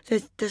said,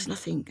 there's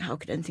nothing... How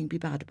could anything be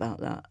bad about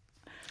that?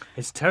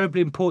 It's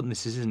terribly important,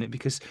 this is, isn't it?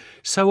 Because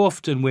so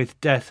often with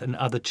death and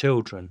other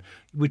children,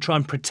 we try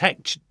and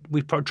protect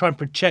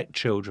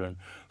children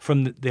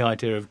from the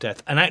idea of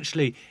death. And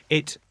actually,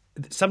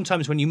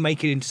 sometimes when you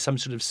make it into some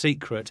sort of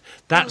secret,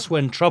 that's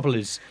when trouble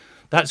is.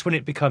 That's when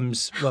it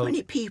becomes, well... How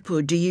many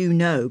people do you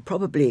know,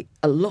 probably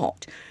a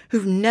lot,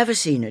 who've never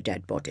seen a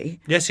dead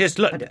body? Yes,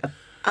 look,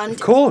 and, of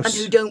course. And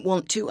who don't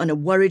want to and are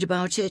worried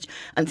about it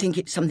and think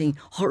it's something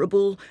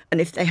horrible.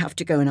 And if they have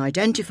to go and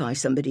identify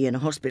somebody in a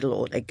hospital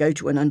or they go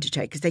to an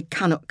undertaker, they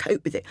cannot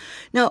cope with it.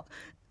 Now,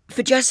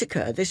 for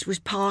Jessica, this was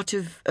part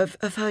of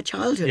her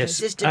childhood. Yes,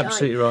 her sister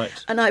absolutely died.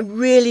 right. And I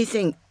really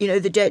think,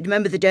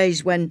 remember the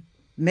days when,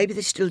 maybe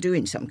they still do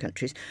in some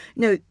countries,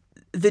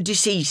 the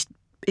deceased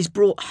is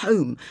brought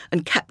home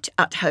and kept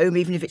at home,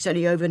 even if it's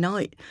only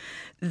overnight,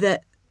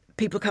 that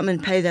people come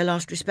and pay their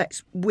last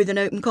respects with an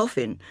open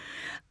coffin.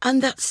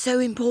 And that's so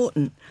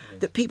important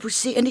that people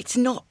see. And it's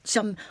not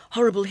some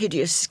horrible,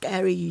 hideous,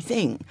 scary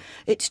thing.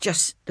 It's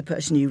just the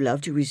person you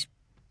loved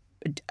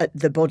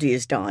the body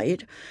has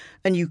died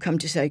and you come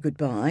to say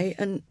goodbye.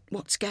 And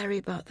what's scary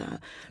about that?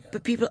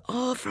 But people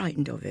are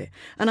frightened of it.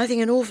 And I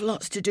think an awful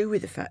lot's to do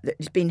with the fact that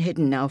it's been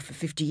hidden now for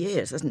 50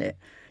 years, hasn't it?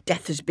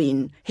 Death has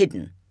been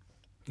hidden.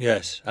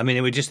 Yes. I mean,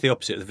 it was just the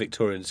opposite of the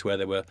Victorians, where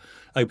they were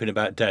open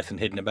about death and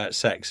hidden about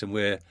sex, and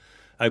we're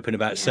open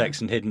about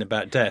sex and hidden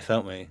about death,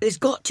 aren't we? There's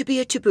got to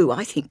be a taboo.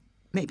 I think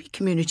maybe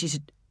communities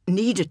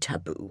need a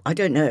taboo. I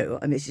don't know.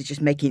 I mean, this is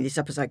just making this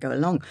up as I go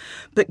along.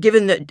 But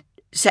given that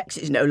sex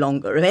is no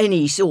longer of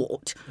any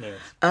sort,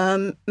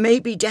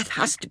 maybe death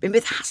has to be.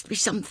 There has to be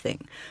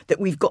something that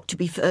we've got to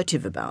be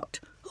furtive about.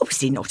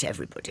 Obviously, not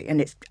everybody,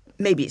 and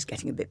maybe it's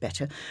getting a bit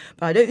better,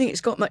 but I don't think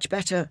it's got much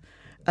better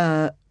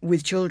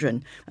with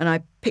children. And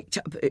I picked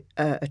up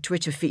a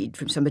Twitter feed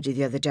from somebody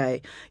the other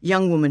day, a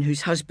young woman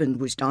whose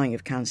husband was dying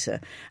of cancer,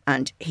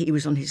 and he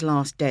was on his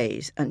last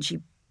days, and she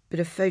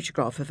put a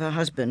photograph of her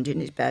husband in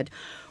his bed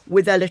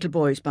with their little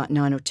boys, about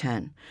 9 or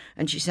 10.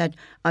 And she said,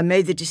 I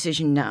made the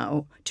decision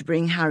now to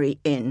bring Harry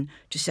in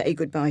to say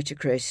goodbye to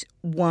Chris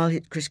while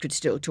Chris could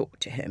still talk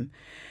to him.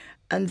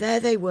 And there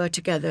they were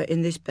together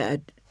in this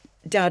bed,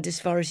 Dad as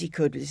far as he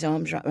could with his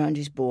arms wrapped around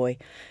his boy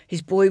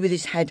with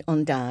his head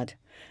on Dad,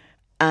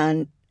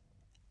 and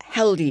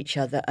held each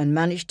other and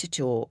managed to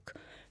talk.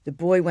 The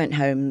boy went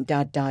home,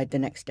 Dad died the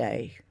next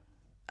day.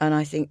 And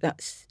I think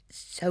that's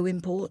so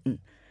important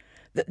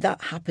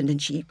that happened,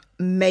 and she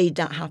made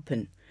that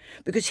happen.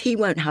 Because he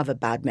won't have a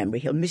bad memory.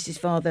 He'll miss his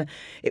father.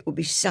 It will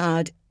be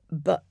sad.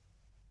 But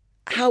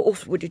how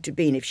awful would it have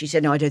been if she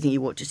said, no, I don't think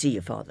you ought to see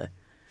your father,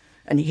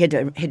 and he hid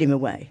him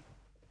away?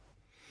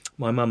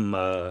 My mum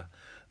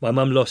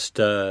lost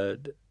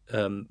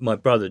my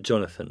brother,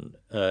 Jonathan.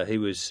 He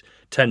was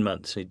 10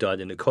 months and he died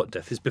in a cot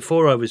death. It's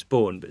before I was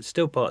born, but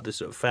still part of the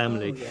sort of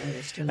family. Oh,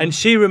 yeah, and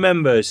she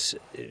remembers,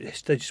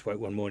 they just woke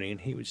one morning and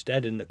he was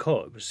dead in the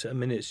cot.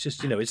 It's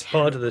just, it's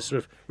part of the sort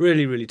of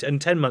really, and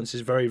 10 months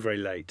is very, very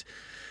late.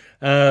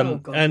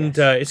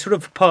 It's sort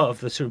of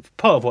part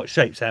of what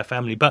shapes our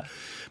family. But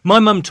my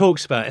mum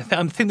talks about it.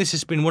 I think this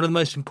has been one of the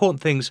most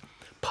important things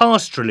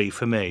pastorally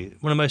for me,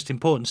 one of the most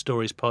important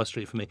stories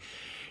pastorally for me.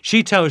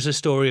 She tells a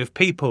story of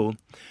people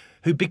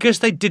who, because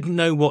they didn't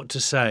know what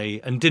to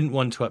say and didn't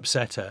want to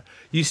upset her,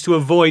 used to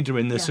avoid her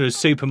in the sort of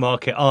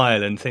supermarket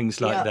aisle and things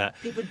like that.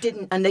 People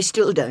didn't, and they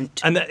still don't.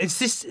 And it's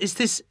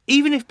this.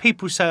 Even if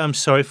people say, "I'm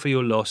sorry for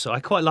your loss," I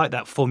quite like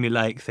that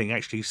formulaic thing.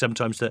 Actually,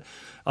 sometimes that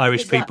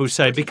Irish people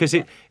say, because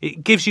it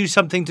gives you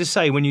something to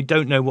say when you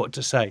don't know what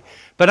to say.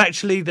 But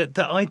actually,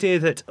 the idea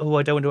that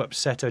I don't want to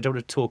upset her, I don't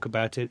want to talk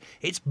about it.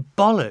 It's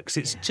bollocks.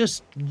 It's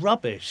just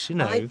rubbish.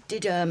 I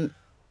did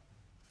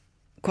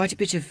quite a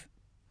bit of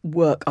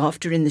work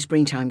after in the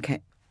springtime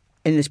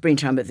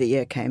of the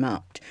year came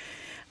out.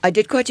 I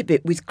did quite a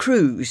bit with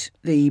Cruise,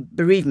 the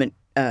bereavement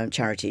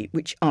charity,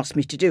 which asked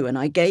me to do, and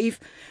I gave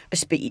a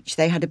speech.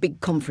 They had a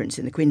big conference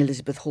in the Queen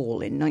Elizabeth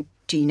Hall in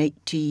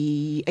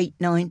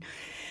 1988-9,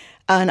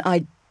 and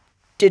I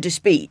did a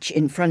speech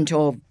in front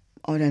of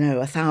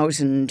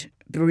 1,000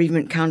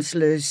 bereavement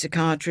counsellors,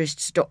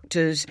 psychiatrists,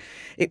 doctors.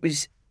 It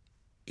was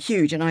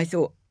huge, and I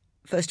thought,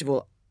 first of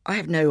all, I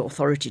have no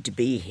authority to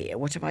be here.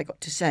 What have I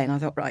got to say? And I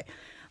thought, right,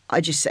 I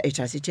just say it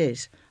as it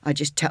is. I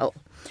just tell.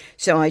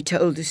 So I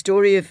told the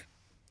story of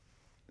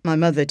my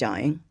mother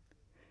dying,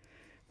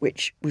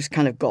 which was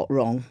kind of got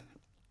wrong.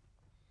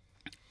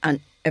 And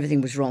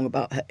everything was wrong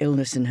about her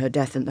illness and her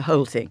death and the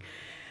whole thing.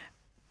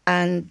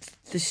 And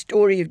the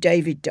story of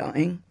David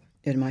dying,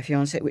 my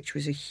fiancé, which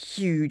was a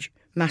huge,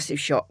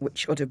 massive shock,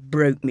 which sort of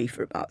broke me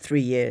for about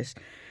 3 years.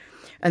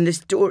 And the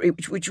story,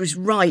 which was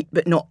right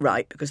but not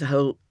right, because the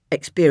whole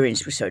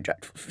experience was so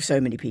dreadful for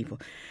so many people.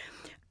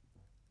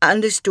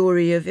 And the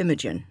story of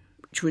Imogen,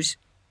 which was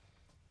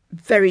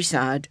very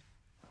sad,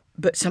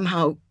 but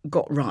somehow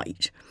got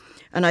right.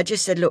 And I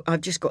just said, look,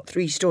 I've just got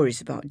 3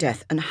 stories about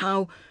death and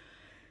how,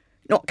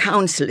 not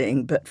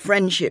counselling, but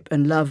friendship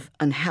and love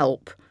and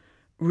help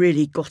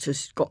really got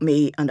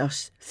me and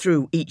us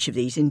through each of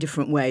these in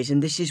different ways.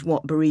 And this is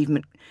what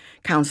bereavement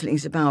counselling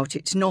is about.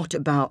 It's not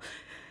about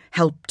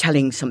help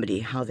telling somebody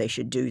how they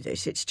should do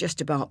this. It's just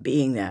about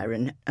being there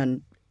and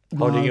Holding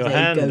while your they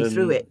hand go and-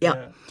 through it. Yeah.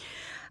 yeah.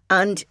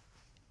 And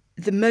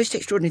the most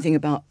extraordinary thing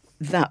about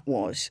that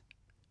was,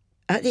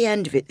 at the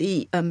end of it,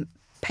 the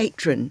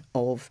patron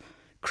of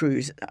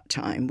crews at that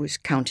time was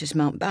Countess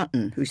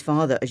Mountbatten, whose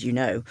father, as you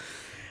know,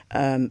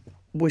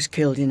 was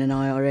killed in an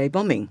IRA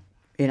bombing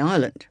in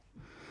Ireland.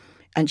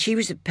 And she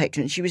was the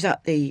patron. She was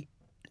at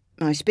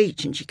my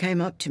speech, and she came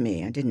up to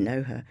me. I didn't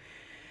know her.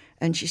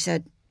 And she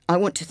said, "I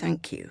want to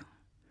thank you.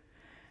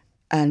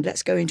 And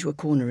let's go into a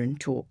corner and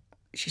talk."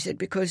 She said,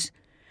 "Because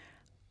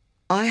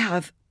I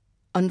have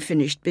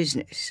unfinished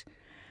business,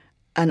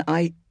 and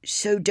I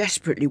so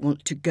desperately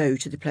want to go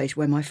to the place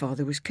where my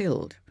father was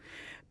killed.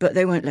 But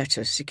they won't let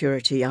us.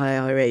 Security,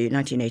 IRA,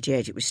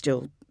 1988, it was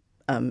still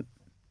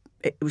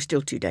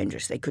too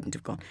dangerous. They couldn't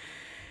have gone."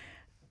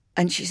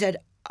 And she said,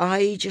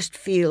 "I just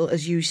feel,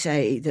 as you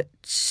say, that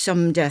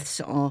some deaths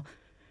are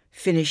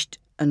finished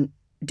and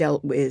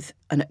dealt with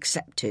and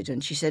accepted."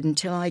 And she said,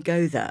 "Until I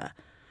go there,"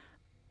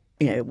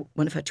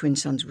 one of her twin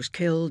sons was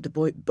killed, the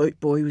boy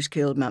was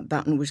killed,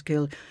 Mountbatten was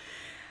killed.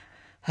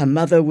 Her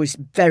mother was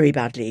very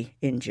badly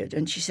injured.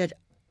 And she said,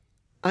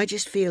 "I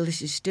just feel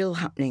this is still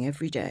happening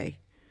every day.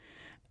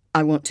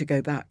 I want to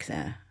go back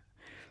there."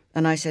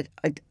 And I said,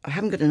 I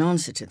haven't got an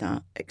answer to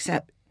that,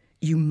 except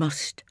you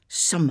must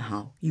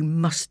somehow, you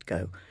must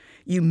go.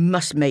 You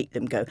must make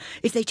them go.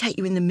 If they take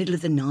you in the middle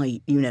of the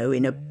night,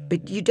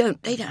 but they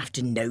don't have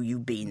to know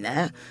you've been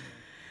there.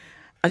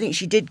 I think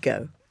she did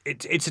go.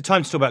 It's a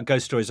time to talk about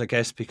ghost stories, I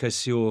guess,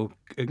 because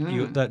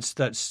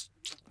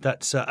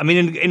that's. I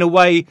mean, in a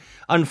way,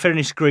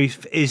 unfinished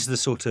grief is the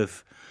sort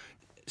of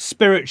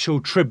spiritual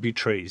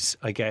tributaries,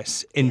 I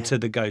guess, into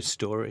the ghost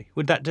story.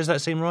 Does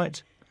that seem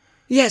right?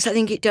 Yes, I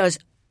think it does.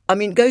 I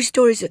mean, ghost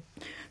stories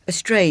are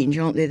strange,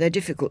 aren't they? They're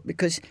difficult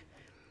because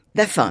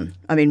they're fun.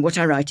 I mean, what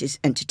I write is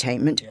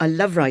entertainment. I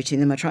love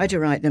writing them. I try to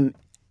write them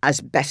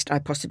as best I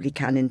possibly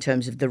can in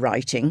terms of the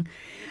writing.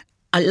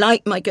 I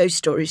like my ghost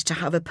stories to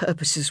have a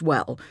purpose as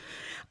well.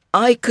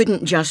 I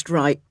couldn't just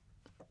write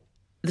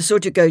the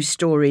sort of ghost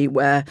story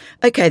where,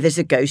 okay, there's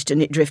a ghost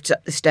and it drifts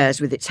up the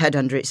stairs with its head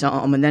under its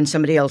arm and then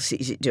somebody else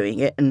sees it doing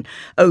it and,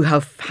 oh, how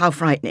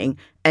frightening,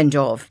 end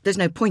of. There's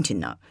no point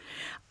in that.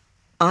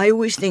 I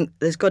always think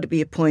there's got to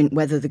be a point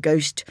whether the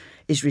ghost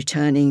is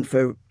returning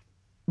for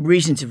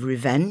reasons of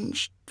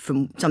revenge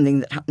from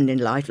something that happened in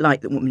life,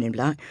 like the woman in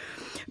black.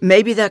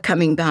 Maybe they're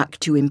coming back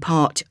to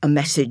impart a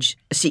message,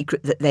 a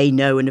secret that they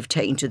know and have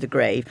taken to the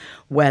grave,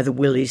 where the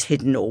will is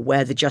hidden or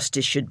where the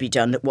justice should be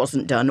done that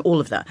wasn't done, all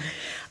of that.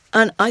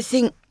 And I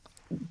think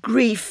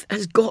grief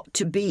has got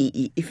to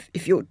be,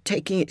 if you're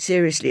taking it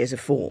seriously as a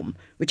form,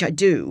 which I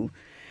do,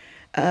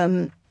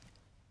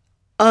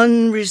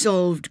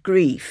 unresolved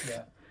grief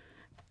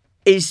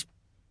is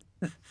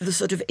the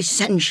sort of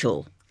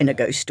essential in a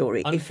ghost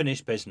story.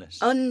 Unfinished business.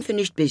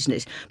 Unfinished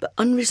business. But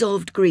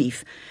unresolved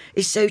grief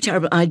is so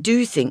terrible. I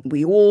do think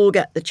we all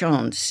get the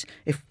chance,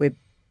 if we're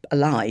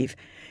alive,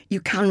 you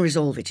can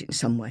resolve it in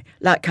some way.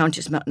 Like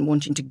Countess Mountbatten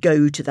wanting to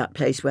go to that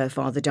place where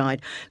father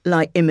died.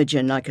 Like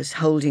Imogen, like us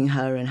holding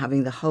her and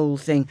having the whole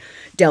thing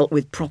dealt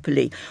with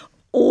properly.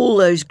 All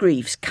those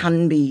griefs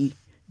can be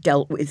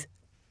dealt with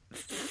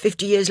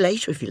 50 years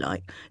later, if you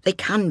like. They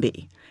can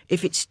be,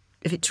 if it's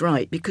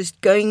right. Because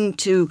going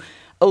to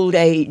old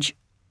age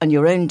and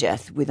your own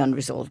death with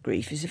unresolved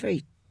grief is a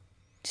very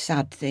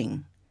sad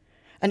thing.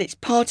 And it's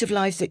part of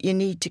life that you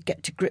need to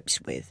get to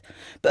grips with.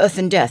 Birth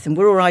and death, and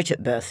we're all right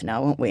at birth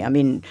now, aren't we? I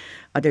mean,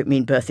 I don't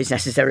mean birth is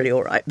necessarily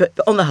all right, but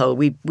on the whole,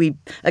 we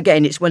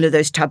again, it's one of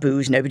those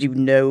taboos. Nobody would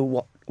know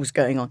what was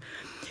going on.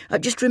 I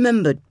just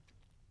remembered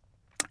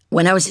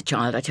when I was a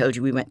child, I told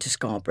you we went to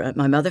Scarborough.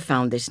 My mother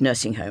found this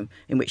nursing home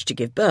in which to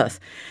give birth.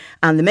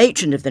 And the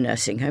matron of the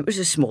nursing home, it was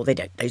a small,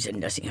 those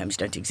nursing homes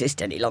don't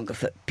exist any longer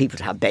for people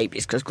to have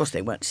babies because, of course,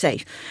 they weren't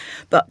safe.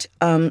 But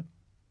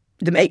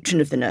the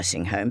matron of the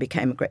nursing home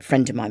became a great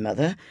friend of my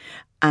mother,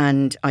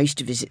 and I used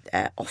to visit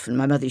there often.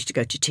 My mother used to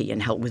go to tea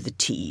and help with the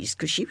teas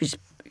because she was,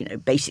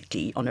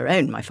 basically on her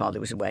own. My father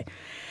was away.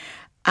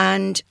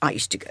 And I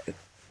used to go.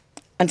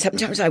 And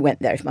sometimes I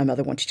went there. If my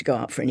mother wanted to go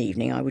out for an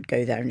evening, I would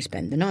go there and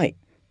spend the night.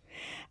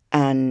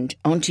 And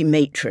Auntie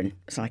Matron,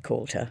 as I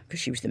called her, because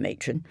she was the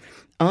matron,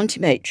 Auntie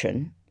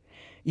Matron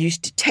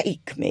used to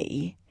take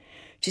me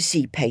to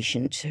see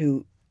patients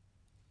who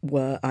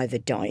were either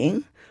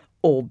dying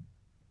or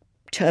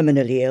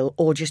terminally ill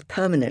or just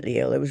permanently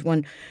ill. There was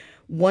one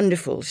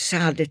wonderful,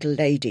 sad little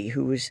lady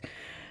who was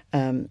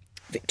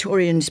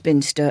Victorian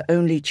spinster,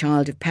 only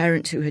child of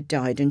parents who had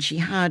died, and she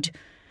had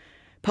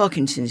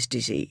Parkinson's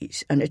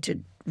disease, and it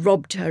had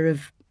robbed her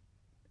of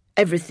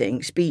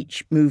everything,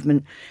 speech,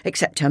 movement,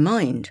 except her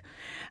mind.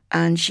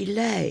 And she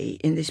lay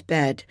in this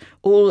bed.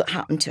 All that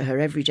happened to her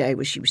every day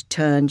was she was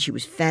turned, she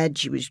was fed,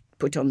 she was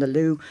put on the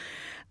loo,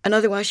 and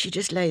otherwise she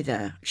just lay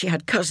there. She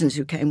had cousins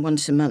who came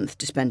once a month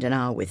to spend an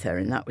hour with her,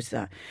 and that was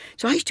that.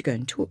 So I used to go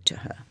and talk to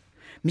her.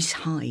 Miss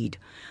Hyde.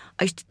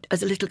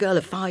 As a little girl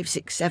of 5,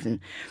 6, 7.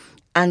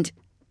 And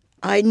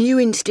I knew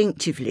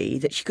instinctively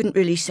that she couldn't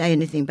really say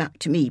anything back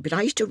to me, but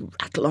I used to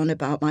rattle on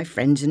about my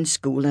friends in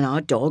school and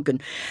our dog,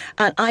 and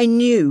I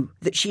knew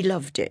that she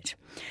loved it.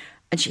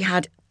 And she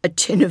had a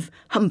tin of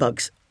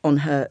humbugs on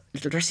her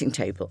little dressing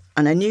table,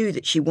 and I knew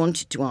that she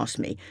wanted to ask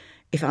me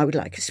if I would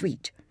like a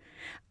sweet.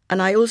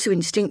 And I also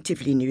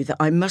instinctively knew that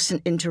I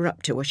mustn't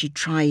interrupt her while she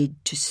tried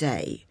to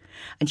say.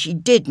 And she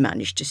did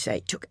manage to say,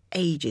 it took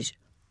ages,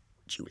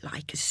 "Would you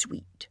like a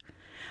sweet?"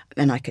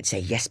 And I could say,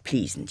 "Yes,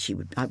 please," and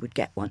I would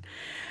get one.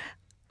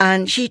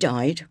 And she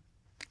died,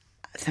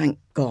 thank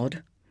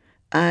God.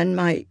 And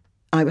I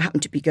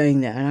happened to be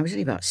going there, and I was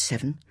only about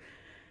 7.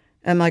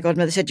 And my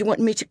godmother said, do you want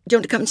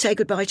to come and say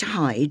goodbye to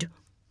Hyde?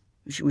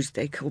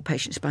 They call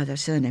patients by their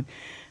surname.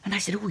 And I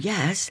said, "Oh,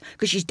 yes,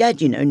 because she's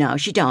dead, now.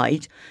 She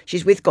died.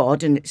 She's with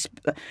God." And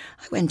I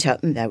went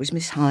up, and there was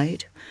Miss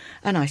Hyde.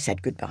 And I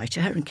said goodbye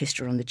to her and kissed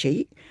her on the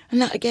cheek.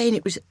 And that, again,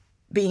 it was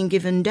being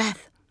given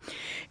death.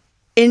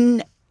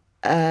 In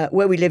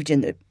where we lived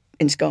in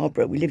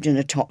Scarborough, we lived in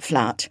a top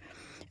flat,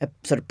 a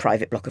sort of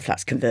private block of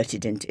flats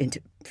converted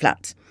into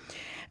flats.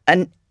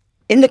 And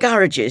in the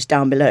garages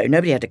down below,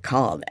 nobody had a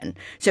car then.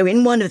 So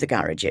in one of the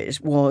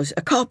garages was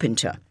a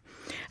carpenter.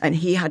 And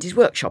he had his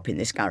workshop in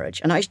this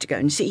garage. And I used to go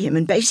and see him.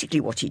 And basically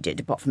what he did,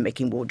 apart from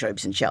making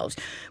wardrobes and shelves,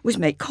 was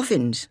make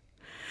coffins.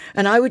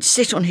 And I would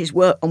sit on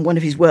one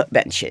of his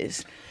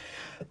workbenches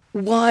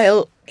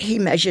while he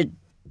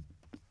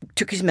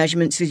took his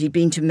measurements, because he'd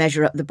been to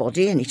measure up the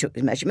body, and he took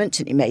his measurements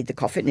and he made the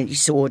coffin, and he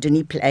sawed and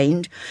he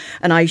planed.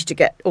 And I used to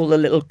get all the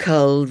little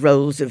curled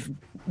rolls of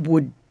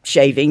wood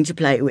shaving to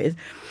play with.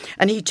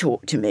 And he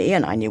talked to me,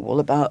 and I knew all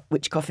about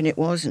which coffin it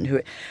was and who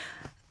it...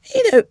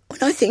 when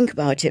I think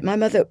about it, my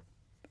mother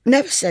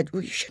never said,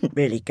 "Well, you shouldn't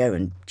really go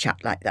and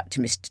chat like that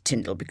to Mr.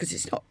 Tyndall, because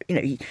it's not,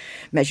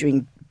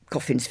 measuring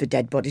coffins for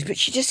dead bodies." But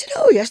she just said,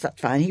 "Oh, yes, that's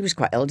fine." He was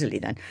quite elderly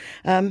then.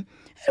 And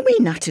we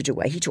nattered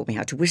away. He taught me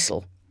how to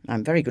whistle.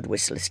 I'm a very good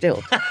whistler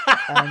still.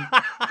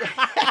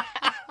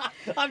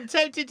 I'm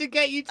tempted to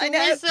get you to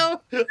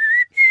whistle.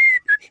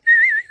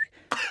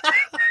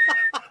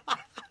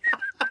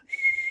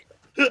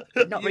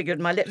 Not very good.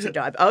 My lips are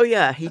dry. Oh,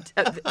 yeah.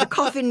 The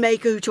coffin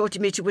maker who taught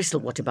me to whistle.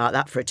 What about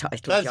that for a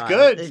title? That's Giles?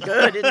 good. It's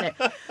good, isn't it?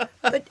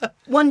 But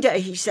one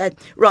day he said,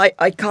 "Right,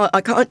 I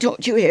can't talk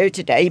to you here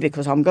today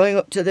because I'm going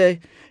up to the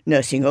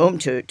nursing home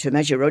to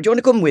Measure Road. Do you want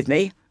to come with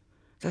me?"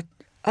 I said,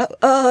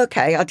 "Oh,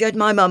 okay. I told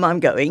my mum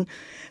I'm going."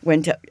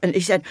 Went up, and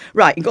he said,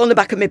 "Right, you go on the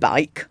back of my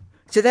bike."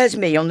 So there's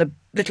me on the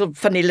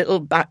funny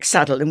little back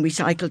saddle, and we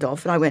cycled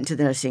off, and I went to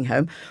the nursing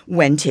home,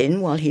 went in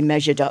while he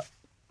measured up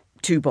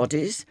 2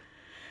 bodies.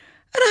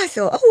 And I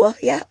thought, "Oh, well,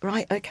 yeah,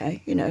 right,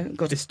 okay,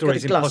 This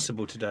story's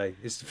impossible today.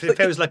 It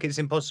feels like it's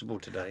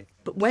impossible today."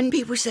 But when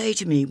people say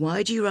to me,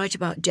 "Why do you write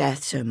about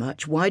death so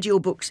much? Why do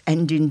your books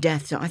end in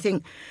death?" So I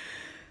think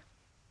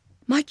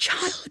my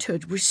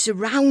childhood was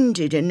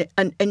surrounded and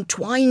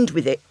entwined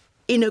with it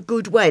in a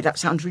good way. That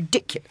sounds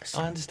ridiculous.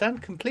 I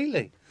understand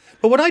completely.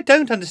 But what I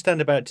don't understand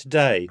about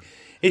today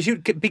is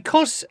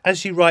because,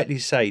 as you rightly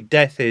say,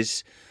 death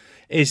is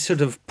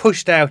sort of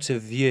pushed out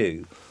of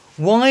view.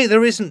 Why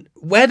there isn't,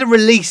 where the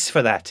release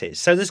for that is.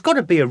 So there's got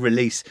to be a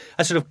release,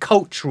 a sort of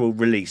cultural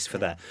release for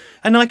that.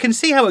 And I can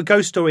see how a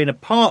ghost story in a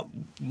part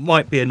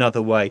might be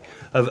another way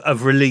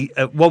of release,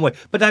 one way.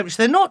 But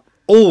they're not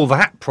all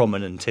that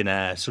prominent in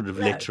our sort of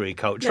literary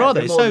culture, are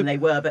they? More than they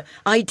were, but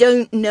I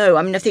don't know.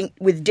 I mean, I think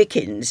with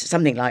Dickens,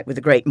 something like with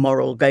the great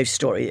moral ghost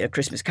story, A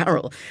Christmas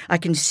Carol, I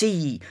can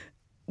see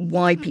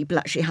why people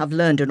actually have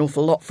learned an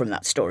awful lot from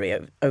that story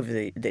over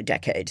the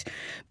decades.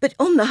 But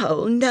on the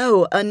whole,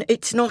 no, and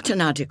it's not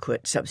an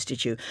adequate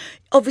substitute.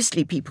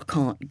 Obviously, people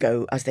can't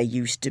go as they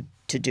used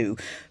to do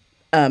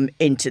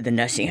into the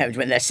nursing homes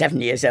when they're 7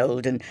 years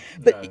old,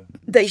 but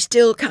they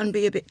still can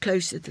be a bit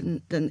closer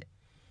than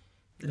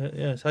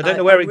yes, I don't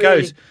know where it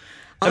goes.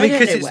 Do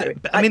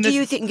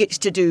you think it's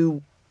to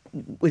do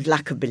with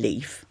lack of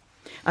belief?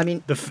 I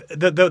mean,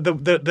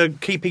 the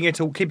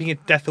keeping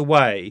death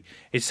away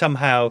is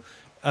somehow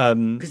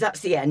because that's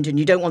the end, and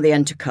you don't want the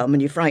end to come,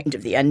 and you're frightened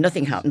of the end.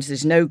 Nothing happens.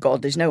 There's no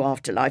God. There's no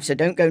afterlife. So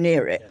don't go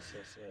near it.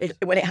 Yes.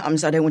 When it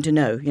happens, I don't want to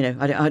know.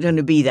 I don't want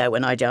to be there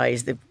when I die.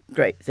 Is the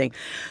great thing.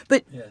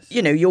 But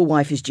your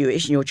wife is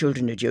Jewish, and your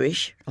children are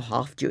Jewish or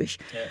half Jewish.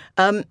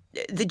 Yeah.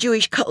 The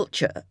Jewish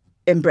culture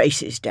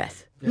embraces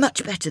death. Yeah.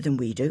 Much better than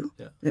we do,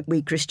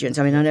 we Christians.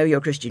 I mean, I know you're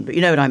Christian, but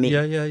you know what I mean.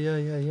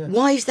 Yeah.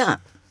 Why is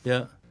that?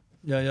 Yeah.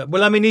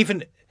 Well, I mean,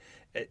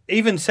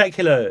 even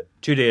secular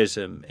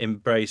Judaism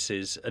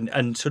embraces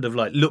and sort of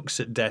like looks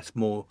at death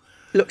more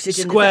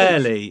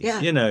squarely,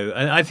 and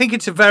I think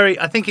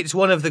it's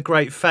one of the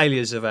great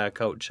failures of our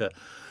culture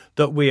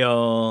that we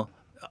are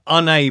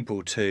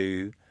unable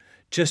to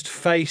just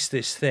face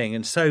this thing,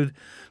 and so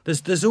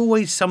there's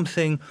always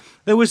something.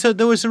 There was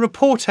a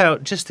report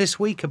out just this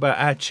week about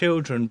our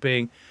children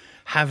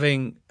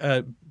having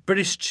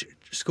British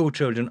school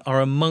children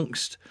are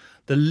amongst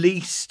the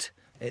least.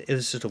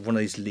 It's sort of one of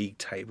these league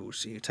tables.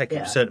 So you take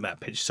a certain amount of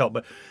pinch of salt,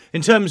 but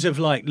in terms of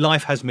like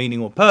life has meaning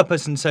or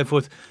purpose and so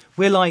forth,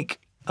 we're like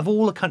of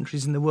all the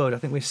countries in the world, I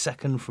think we're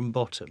second from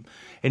bottom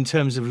in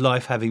terms of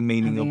life having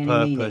meaning or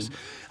purpose.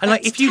 And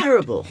That's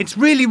terrible. It's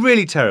really,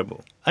 really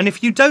terrible. And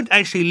if you don't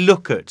actually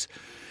look at,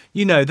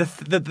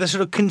 the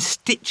sort of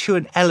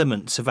constituent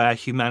elements of our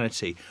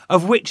humanity,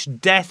 of which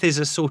death is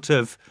a sort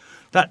of,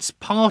 that's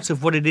part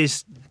of what it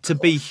is to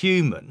be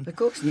human. Of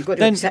course, and you've got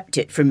to accept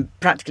it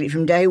practically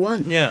from day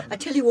one. Yeah. I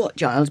tell you what,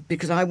 Giles,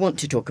 because I want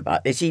to talk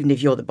about this, even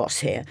if you're the boss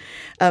here,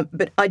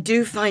 but I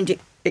do find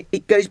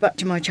it goes back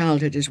to my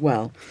childhood as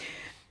well.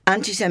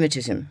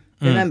 Anti-Semitism.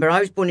 Remember, I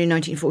was born in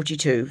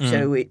 1942,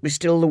 so it was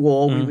still the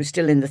war. We were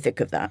still in the thick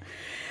of that.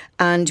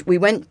 And we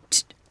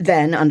went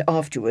then, and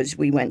afterwards,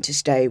 we went to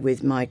stay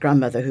with my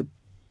grandmother who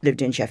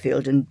lived in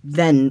Sheffield and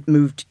then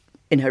moved,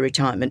 in her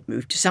retirement,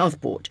 moved to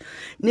Southport,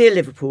 near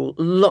Liverpool,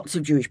 lots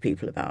of Jewish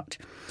people about.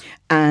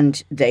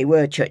 And they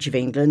were Church of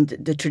England,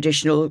 the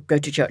traditional go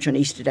to church on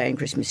Easter Day and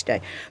Christmas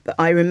Day. But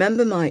I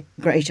remember my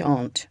great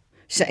aunt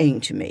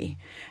saying to me,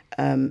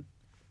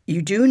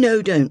 you do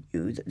know, don't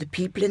you, that the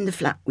people in the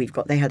flat we've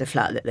got, they had a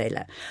flat that they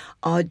let,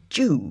 are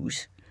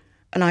Jews?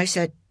 And I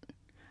said,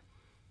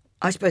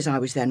 I suppose I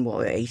was then,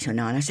 8 or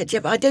 9. I said, yeah,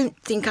 but I don't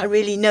think I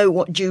really know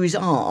what Jews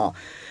are.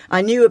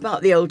 I knew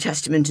about the Old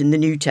Testament and the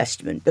New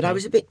Testament, but I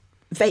was a bit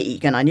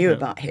vague, and I knew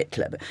about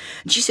Hitler.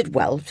 And she said,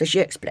 well, so she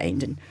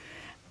explained,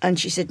 and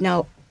she said,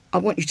 now, I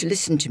want you to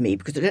listen to me,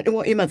 because I don't know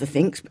what your mother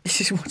thinks, but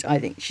this is what I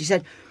think. She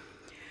said,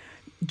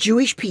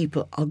 Jewish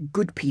people are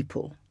good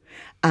people,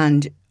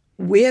 and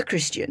we're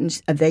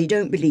Christians, and they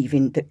don't believe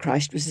in that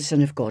Christ was the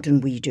Son of God,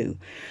 and we do.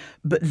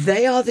 But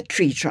they are the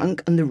tree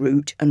trunk and the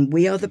root, and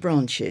we are the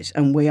branches,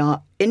 and we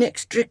are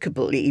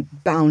inextricably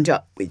bound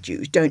up with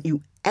Jews. Don't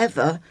you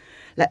ever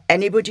let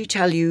anybody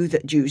tell you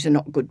that Jews are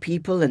not good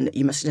people and that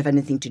you mustn't have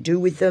anything to do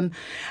with them.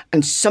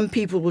 And some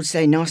people will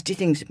say nasty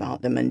things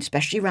about them, and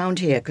especially around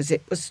here, because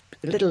it was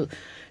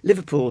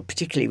Liverpool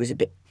particularly was a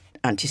bit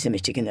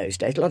anti-Semitic in those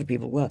days. A lot of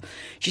people were.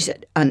 She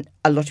said, and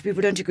a lot of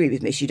people don't agree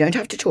with me, so you don't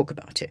have to talk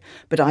about it.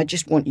 But I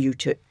just want you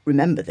to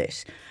remember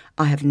this.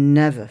 I have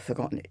never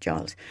forgotten it,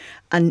 Giles.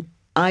 And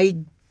I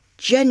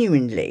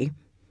genuinely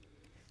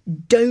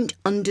don't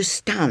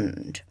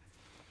understand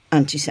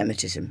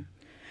anti-Semitism.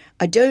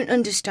 I don't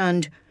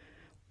understand.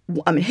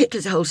 I mean,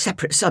 Hitler's a whole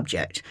separate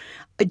subject.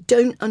 I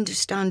don't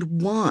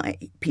understand why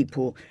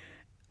people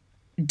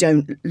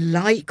don't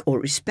like or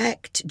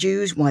respect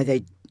Jews, why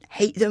they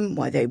hate them,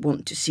 why they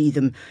want to see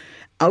them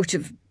out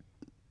of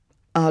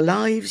our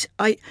lives.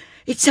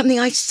 It's something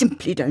I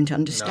simply don't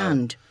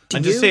understand. No.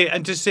 Do you?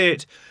 To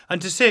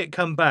see it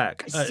come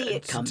back. See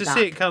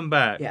it come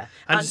back. Yeah.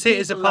 And to see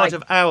it as a part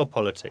of our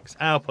politics.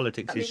 Our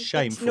politics is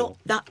shameful. It's not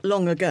that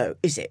long ago,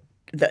 is it,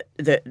 that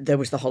there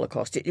was the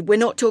Holocaust? We're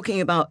not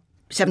talking about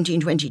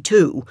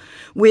 1722.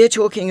 We're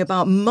talking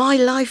about my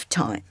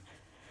lifetime.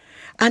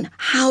 And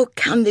how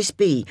can this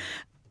be?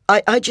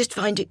 I just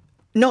find it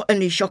not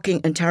only shocking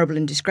and terrible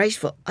and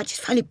disgraceful, I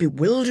just find it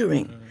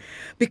bewildering.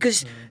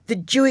 Because the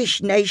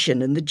Jewish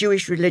nation and the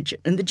Jewish religion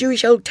and the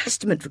Jewish Old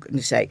Testament, for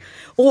goodness sake,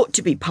 ought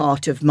to be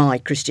part of my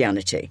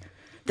Christianity.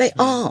 They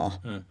are.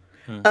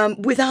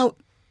 Without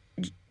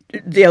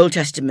the Old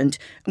Testament,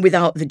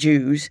 without the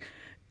Jews,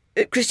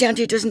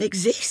 Christianity doesn't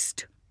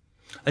exist.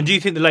 And do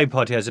you think the Labour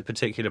Party has a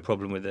particular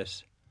problem with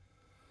this?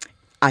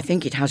 I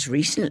think it has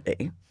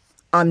recently.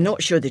 I'm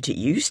not sure that it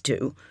used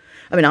to.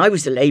 I mean, I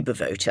was a Labour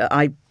voter.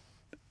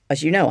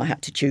 As you know, I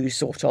had to choose,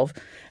 sort of.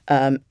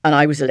 And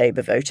I was a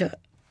Labour voter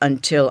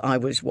until I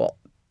was,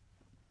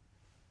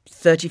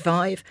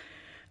 35?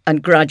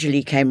 And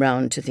gradually came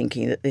round to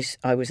thinking that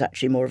I was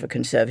actually more of a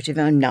Conservative.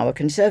 I'm now a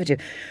Conservative.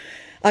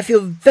 I feel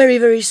very,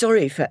 very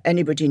sorry for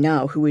anybody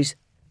now who is,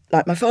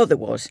 like my father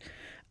was,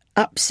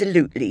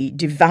 absolutely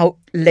devout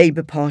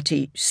Labour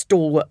Party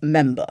stalwart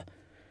member,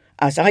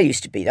 as I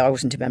used to be, though I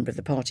wasn't a member of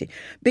the party,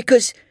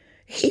 because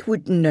he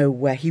wouldn't know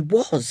where he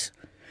was.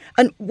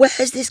 And where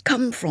has this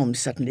come from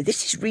suddenly?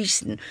 This is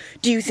recent.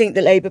 Do you think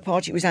the Labour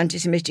Party was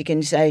anti-Semitic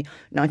in, say,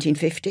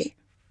 1950?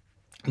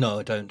 No,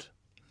 I don't.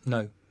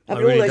 No. I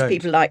mean, all those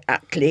people like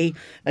Ackley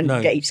and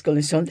Gaitskell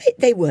and so on,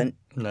 they weren't.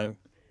 No.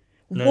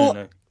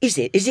 What is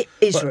it? Is it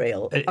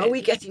Israel? Are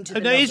we getting to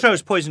the... No,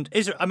 Israel's poisoned.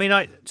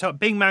 So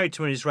being married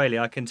to an Israeli,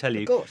 I can tell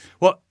you... Of course.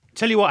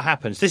 Tell you what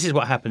happens. This is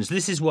what happens.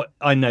 This is what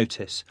I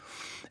notice.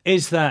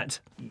 Is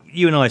that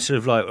you and I sort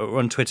of like are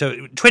on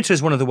Twitter. Twitter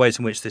is one of the ways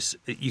in which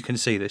you can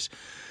see this.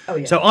 Oh,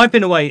 yeah. So I've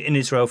been away in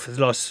Israel for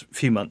the last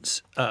few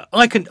months.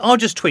 I'll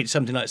just tweet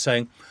something like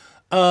saying,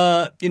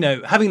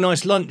 having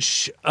nice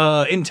lunch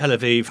in Tel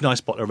Aviv,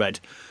 nice bottle of red.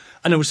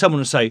 And then someone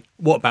will say,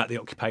 what about the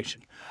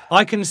occupation?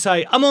 I can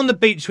say, I'm on the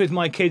beach with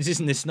my kids,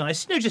 isn't this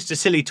nice? Just a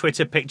silly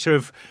Twitter picture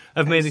of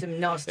me.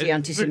 Some nasty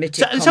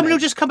anti-Semitic And somebody will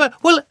just come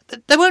back. Well,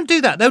 they won't do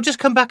that. They'll just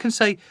come back and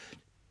say,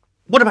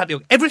 what about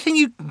everything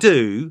you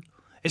do?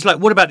 It's like,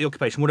 what about the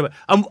occupation?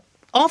 And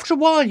after a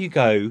while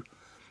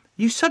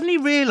you suddenly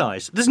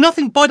realise there's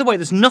nothing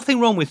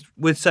wrong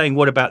with saying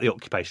what about the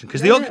occupation,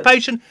 because the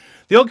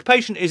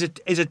occupation is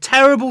a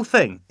terrible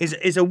thing,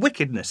 is a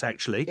wickedness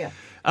actually. Yeah.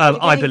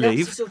 I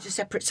believe that's a sort of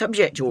separate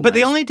subject almost. But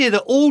the idea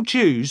that all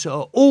Jews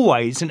are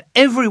always and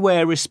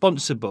everywhere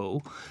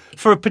responsible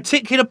for a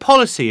particular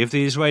policy of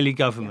the Israeli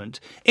government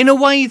in a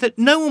way that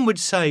no one would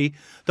say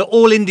that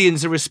all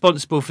Indians are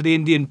responsible for the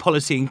Indian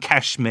policy in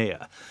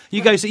Kashmir.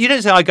 You don't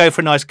say I go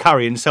for a nice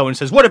curry and someone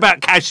says, what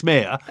about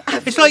Kashmir?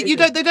 Absolutely. It's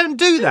like they don't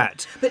do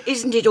that. But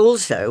isn't it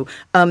also,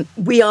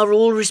 we are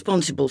all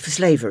responsible for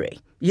slavery.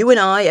 You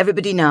and I,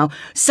 everybody now,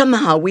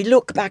 somehow we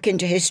look back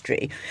into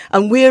history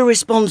and we're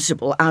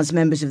responsible as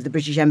members of the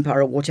British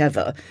Empire or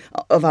whatever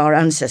of our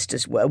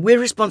ancestors were. We're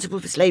responsible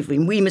for slavery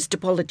and we must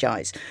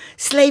apologise.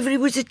 Slavery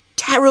was a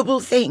terrible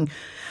thing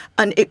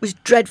and it was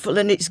dreadful,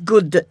 and it's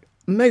good that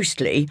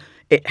mostly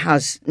it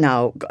has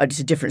now, it's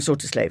a different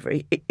sort of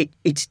slavery.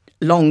 It's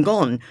long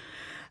gone.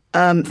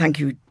 Thank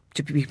you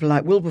to people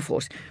like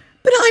Wilberforce.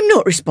 But I'm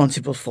not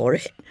responsible for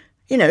it.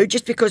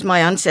 Just because my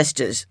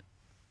ancestors...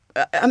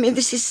 I mean,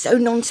 this is so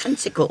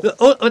nonsensical.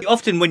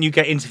 Often when you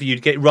get interviewed,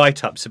 you get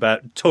write-ups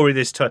about Tory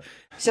this, Tory...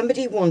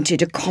 Somebody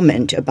wanted a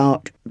comment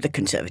about the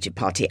Conservative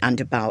Party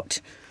and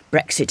about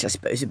Brexit, I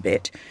suppose, a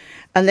bit.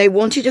 And they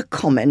wanted a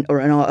comment or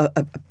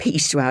a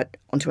piece to add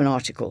onto an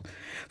article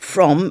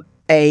from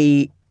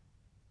a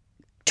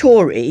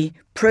Tory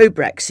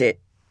pro-Brexit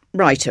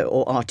writer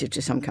or artist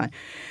of some kind.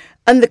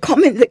 And the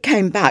comment that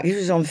came back, this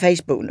was on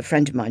Facebook and a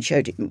friend of mine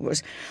showed it,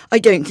 was, I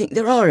don't think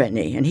there are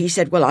any. And he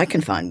said, well, I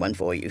can find one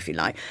for you if you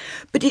like.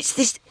 But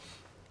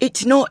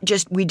it's not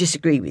just we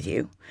disagree with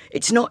you.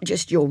 It's not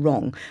just you're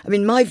wrong. I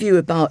mean, my view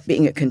about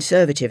being a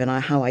Conservative and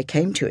how I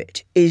came to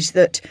it is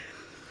that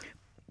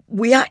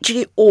we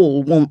actually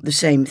all want the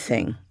same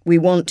thing. We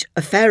want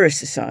a fairer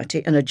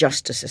society and a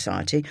juster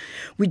society.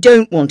 We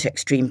don't want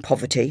extreme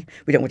poverty.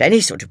 We don't want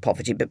any sort of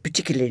poverty, but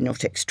particularly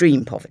not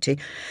extreme poverty.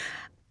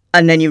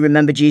 And then you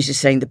remember Jesus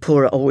saying the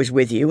poor are always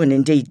with you. And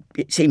indeed,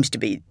 it seems to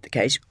be the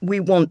case. We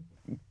want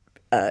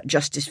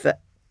justice for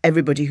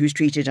everybody who's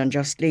treated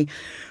unjustly.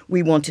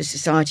 We want a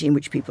society in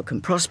which people can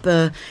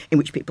prosper, in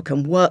which people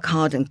can work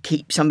hard and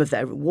keep some of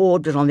their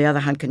reward, but on the other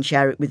hand can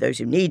share it with those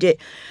who need it.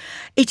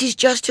 It is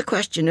just a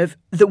question of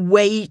the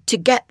way to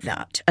get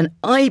that. And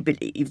I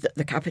believe that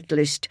the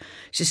capitalist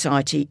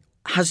society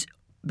has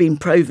been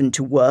proven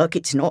to work.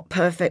 It's not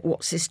perfect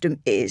what system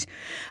is.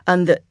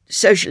 And that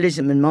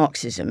socialism and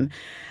Marxism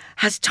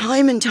has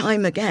time and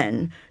time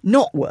again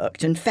not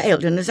worked and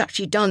failed and has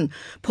actually done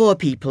poor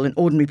people and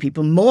ordinary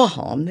people more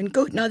harm than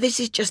good. Now, this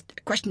is just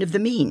a question of the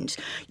means.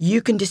 You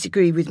can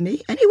disagree with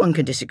me. Anyone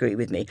can disagree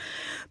with me.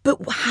 But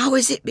how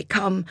has it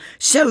become,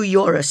 so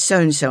you're a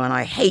so-and-so and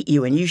I hate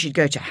you and you should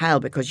go to hell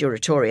because you're a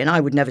Tory and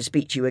I would never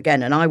speak to you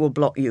again and I will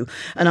block you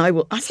and I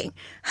think,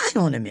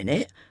 hang on a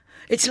minute.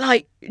 It's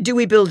like, do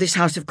we build this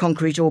house of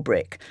concrete or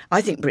brick? I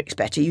think brick's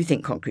better. You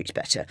think concrete's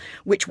better.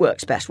 Which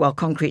works best? Well,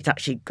 concrete's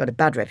actually got a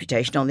bad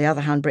reputation. On the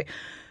other hand, brick...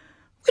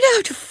 We don't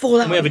have to fall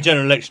out. And we have a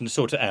general election to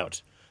sort it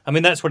out. I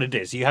mean, that's what it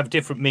is. You have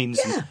different means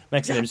and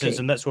mechanisms, exactly.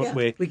 And that's what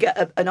we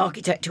get an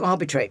architect to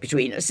arbitrate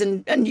between us,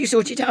 and you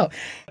sort it out.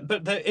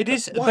 But it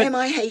is. Why am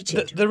I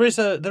hated?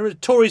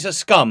 Tories are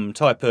scum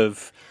type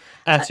of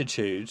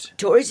attitude.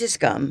 Tories are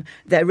scum.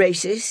 They're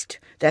racist.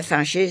 They're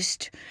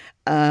fascist.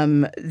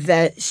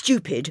 They're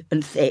stupid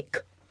and thick.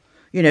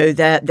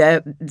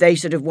 They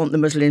sort of want the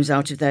Muslims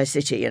out of their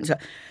city, and so.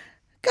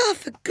 God,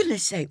 for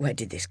goodness sake, where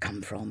did this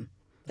come from?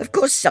 Of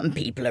course, some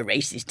people are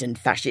racist and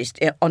fascist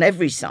on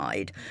every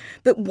side,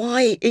 but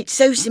why? It's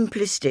so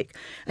simplistic,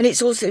 and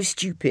it's also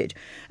stupid.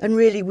 And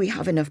really, we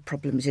have enough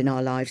problems in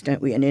our lives,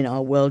 don't we, and in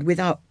our world,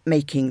 without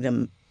making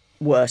them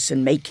worse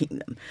and making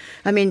them.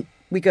 I mean,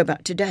 we go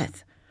back to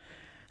death.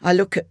 I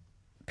look at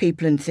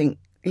people and think,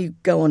 you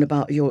go on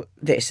about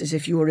this as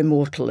if you were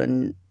immortal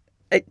and,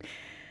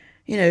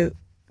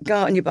 go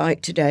out on your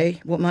bike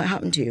today, what might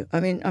happen to you? I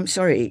mean, I'm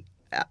sorry.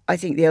 I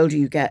think the older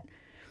you get,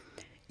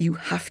 you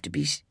have to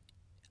be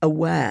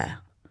aware,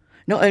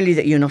 not only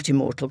that you're not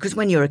immortal, because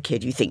when you're a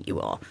kid, you think you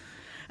are.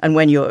 And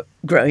when you're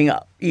growing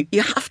up,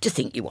 you have to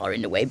think you are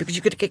in a way because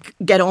you've got to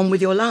get on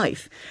with your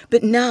life.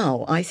 But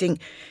now, I think,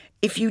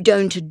 if you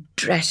don't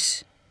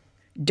address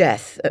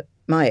death at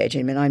my age,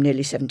 I mean, I'm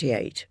nearly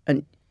 78,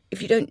 and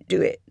if you don't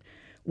do it,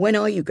 when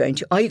are you going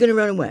to? Are you going to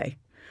run away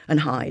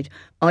and hide?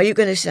 Are you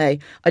going to say,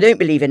 I don't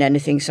believe in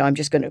anything, so I'm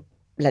just going to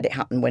let it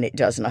happen when it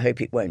does, and I hope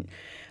it won't?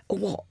 Or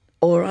what?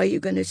 Or are you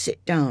going to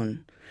sit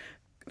down?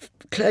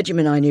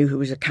 Clergyman I knew who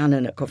was a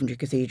canon at Coventry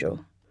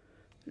Cathedral,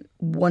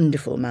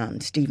 wonderful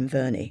man, Stephen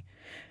Verney,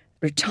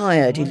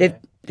 retired. He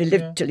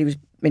lived till he was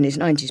in his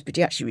 90s, but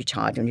he actually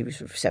retired when he was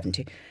sort of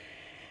 70.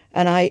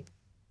 And I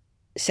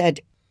said,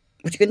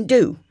 what are you going to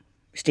do,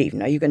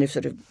 Stephen? Are you going to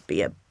sort of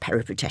be a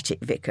peripatetic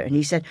vicar? And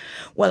he said,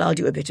 well, I'll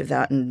do a bit of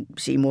that and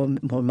see more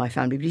of my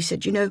family. But he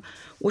said,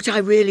 what I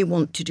really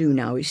want to do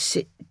now is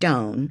sit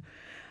down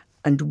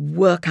and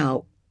work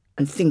out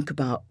and think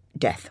about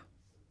death.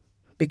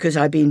 Because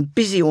I've been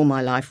busy all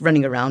my life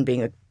running around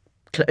being a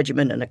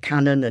clergyman and a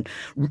canon and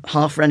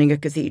half running a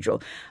cathedral.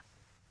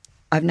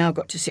 I've now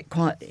got to sit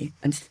quietly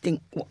and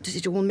think, what does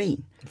it all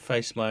mean?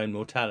 Face my own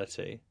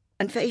mortality.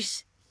 And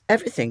face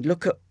everything.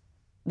 Look at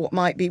what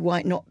might be,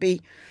 might not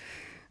be.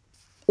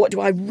 What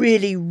do I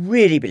really,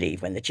 really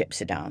believe when the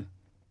chips are down?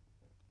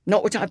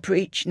 Not what I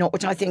preach, not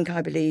what I think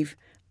I believe.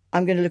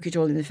 I'm going to look it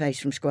all in the face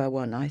from square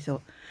one. I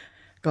thought,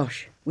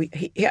 gosh,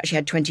 he actually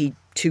had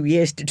 22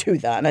 years to do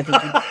that, and I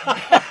think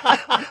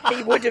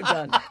he would have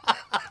done.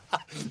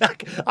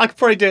 I could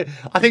probably do.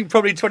 I think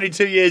probably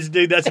 22 years to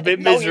do that's a bit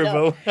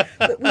miserable.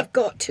 But we've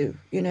got to,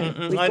 I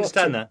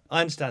understand that. I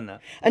understand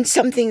that. And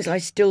some things I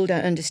still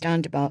don't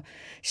understand about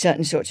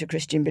certain sorts of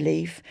Christian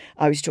belief.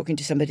 I was talking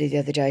to somebody the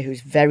other day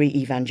who's very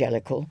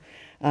evangelical.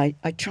 I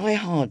try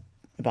hard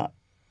about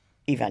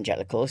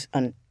evangelicals,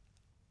 and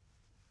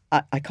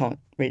I can't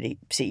really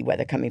see where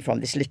they're coming from,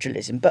 this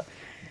literalism. But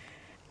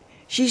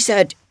she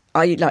said,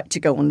 I like to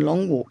go on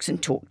long walks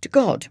and talk to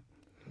God.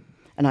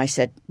 And I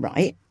said,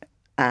 right.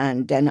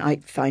 And then I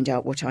find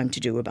out what I'm to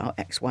do about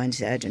X, Y, and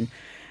Z, and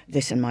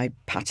this and my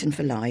pattern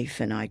for life.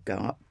 And I go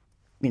up,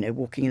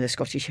 walking in the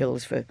Scottish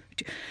hills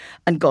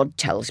and God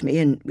tells me,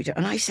 and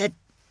I said,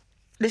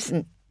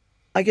 listen,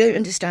 I don't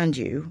understand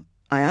you.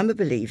 I am a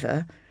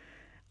believer.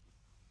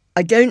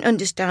 I don't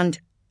understand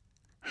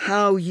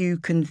how you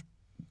can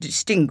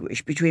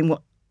distinguish between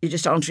what you're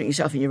just answering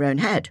yourself in your own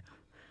head.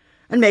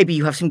 And maybe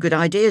you have some good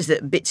ideas,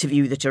 that bits of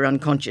you that are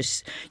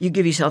unconscious, you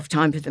give yourself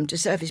time for them to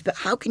surface. But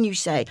how can you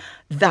say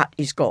that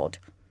is God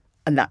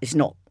and that is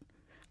not?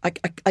 I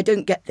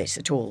don't get this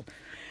at all.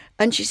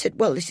 And she said,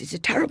 well, this is a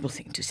terrible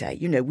thing to say.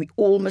 We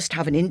all must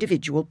have an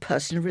individual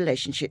personal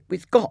relationship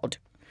with God.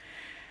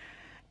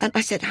 And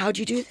I said, how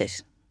do you do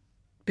this?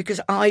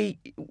 Because I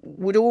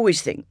would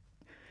always think,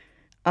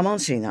 I'm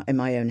answering that in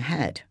my own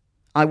head.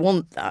 I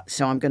want that,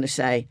 so I'm going to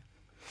say...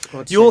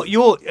 a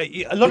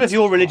lot of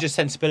your religious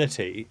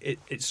sensibility,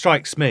 it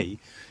strikes me,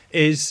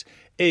 is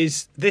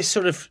this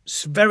sort of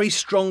very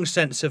strong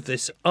sense of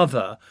this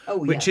other,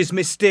 which is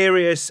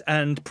mysterious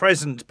and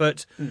present,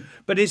 but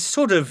is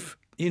sort of,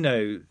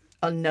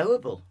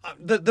 unknowable.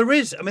 There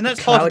is. I mean,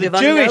 that's part of the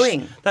Jewish.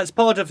 Unknowing. That's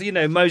part of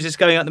Moses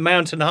going up the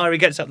mountain. The higher he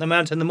gets up the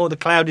mountain, the more the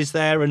cloud is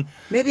there. And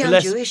maybe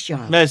I'm Jewish,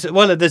 Giles. As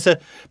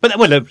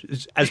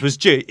was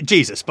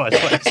Jesus, by the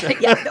way.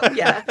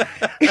 Yeah.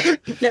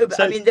 No, but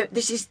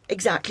this is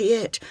exactly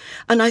it.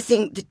 And I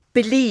think that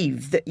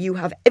believe that you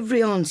have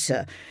every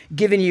answer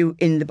given you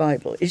in the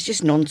Bible is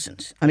just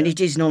nonsense. I mean, it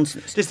is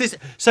nonsense.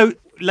 So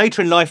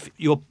later in life,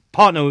 your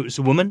partner was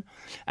a woman.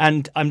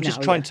 And I'm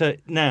just trying to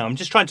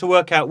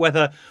work out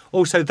whether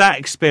also that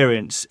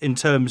experience in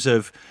terms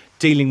of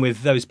dealing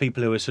with those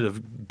people who are sort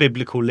of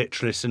biblical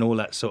literalists and all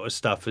that sort of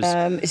stuff.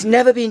 It's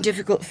never been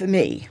difficult for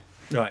me.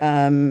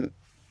 Right.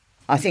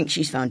 I think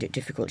she's found it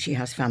difficult. She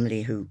has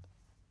family who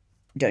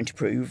don't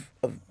approve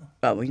of,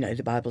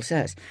 the Bible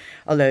says.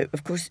 Although,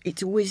 of course,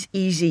 it's always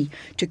easy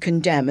to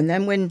condemn. And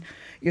then when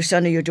your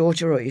son or your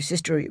daughter or your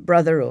sister or your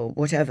brother or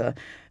whatever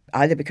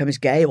either becomes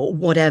gay or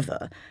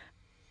whatever...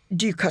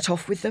 Do you cut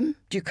off with them?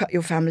 Do you cut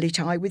your family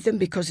tie with them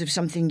because of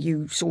something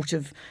you sort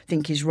of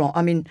think is wrong?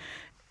 I mean,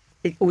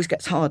 it always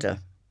gets harder.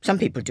 Some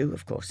people do,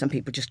 of course. Some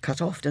people just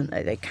cut off, don't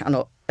they? They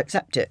cannot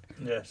accept it.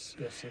 Yes.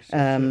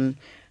 I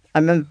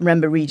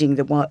remember reading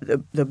the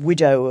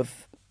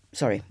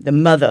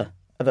mother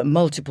of a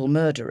multiple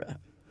murderer.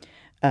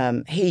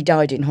 He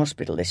died in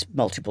hospital, this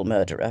multiple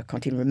murderer. I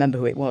can't even remember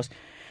who it was.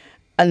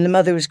 And the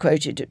mother was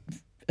quoted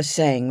as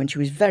saying, when she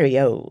was very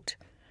old,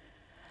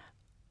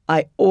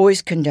 I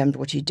always condemned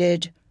what he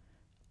did.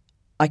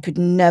 I could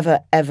never,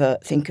 ever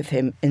think of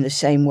him in the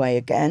same way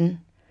again.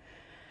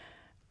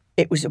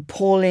 It was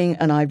appalling,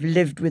 and I've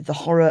lived with the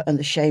horror and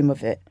the shame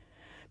of it.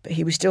 But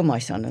he was still my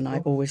son, and I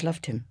always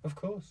loved him. Of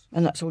course.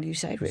 And that's all you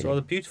say, really. It's a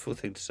rather beautiful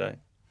thing to say.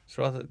 It's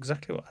rather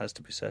exactly what has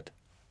to be said.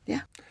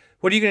 Yeah.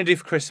 What are you going to do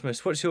for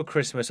Christmas? What's your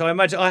Christmas? I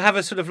imagine I have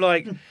this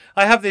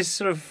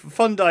sort of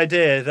fond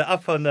idea that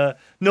up on the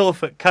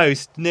Norfolk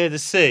coast near the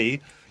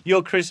sea,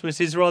 your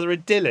Christmas is rather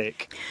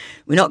idyllic.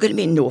 We're not going to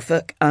be in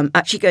Norfolk. I'm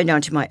actually going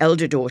down to my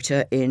elder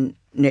daughter in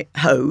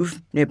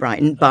Hove, near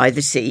Brighton, by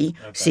the sea.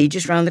 Okay. Sea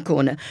just round the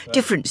corner. Right.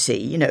 Different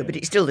sea, but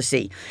it's still the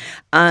sea.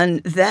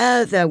 And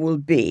there will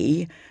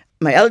be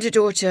my elder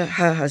daughter,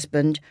 her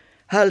husband,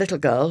 her little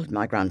girl,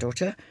 my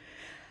granddaughter,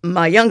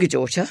 my younger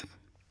daughter,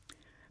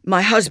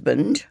 my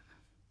husband,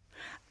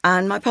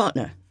 and my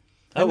partner.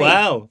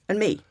 Wow. And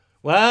me.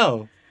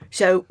 Wow.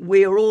 So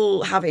we're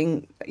all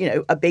having,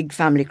 a big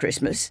family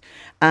Christmas,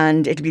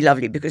 and it'll be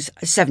lovely because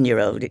a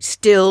 7-year-old, it's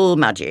still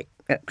magic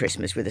at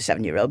Christmas with a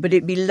 7-year-old, but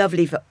it'd be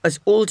lovely for us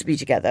all to be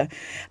together.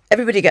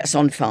 Everybody gets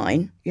on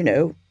fine,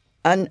 and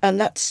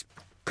that's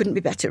couldn't be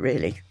better,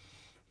 really.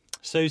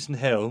 Susan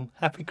Hill,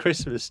 happy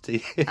Christmas to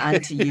you.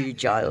 And to you,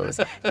 Giles.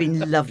 It's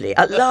been lovely.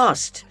 At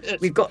last,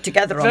 we've got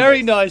together on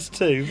Very this. Nice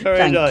too.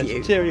 Very nice. Thank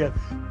you. Cheerio.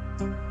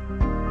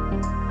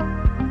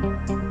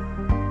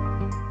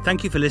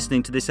 Thank you for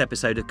listening to this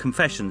episode of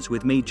Confessions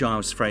with me,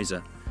 Giles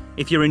Fraser.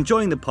 If you're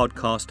enjoying the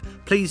podcast,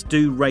 please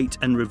do rate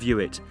and review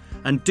it,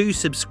 and do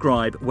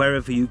subscribe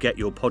wherever you get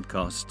your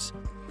podcasts.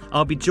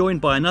 I'll be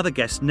joined by another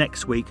guest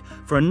next week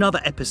for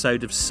another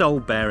episode of Soul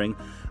Bearing,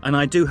 and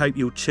I do hope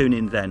you'll tune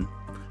in then.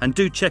 And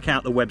do check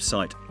out the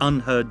website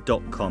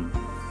unheard.com.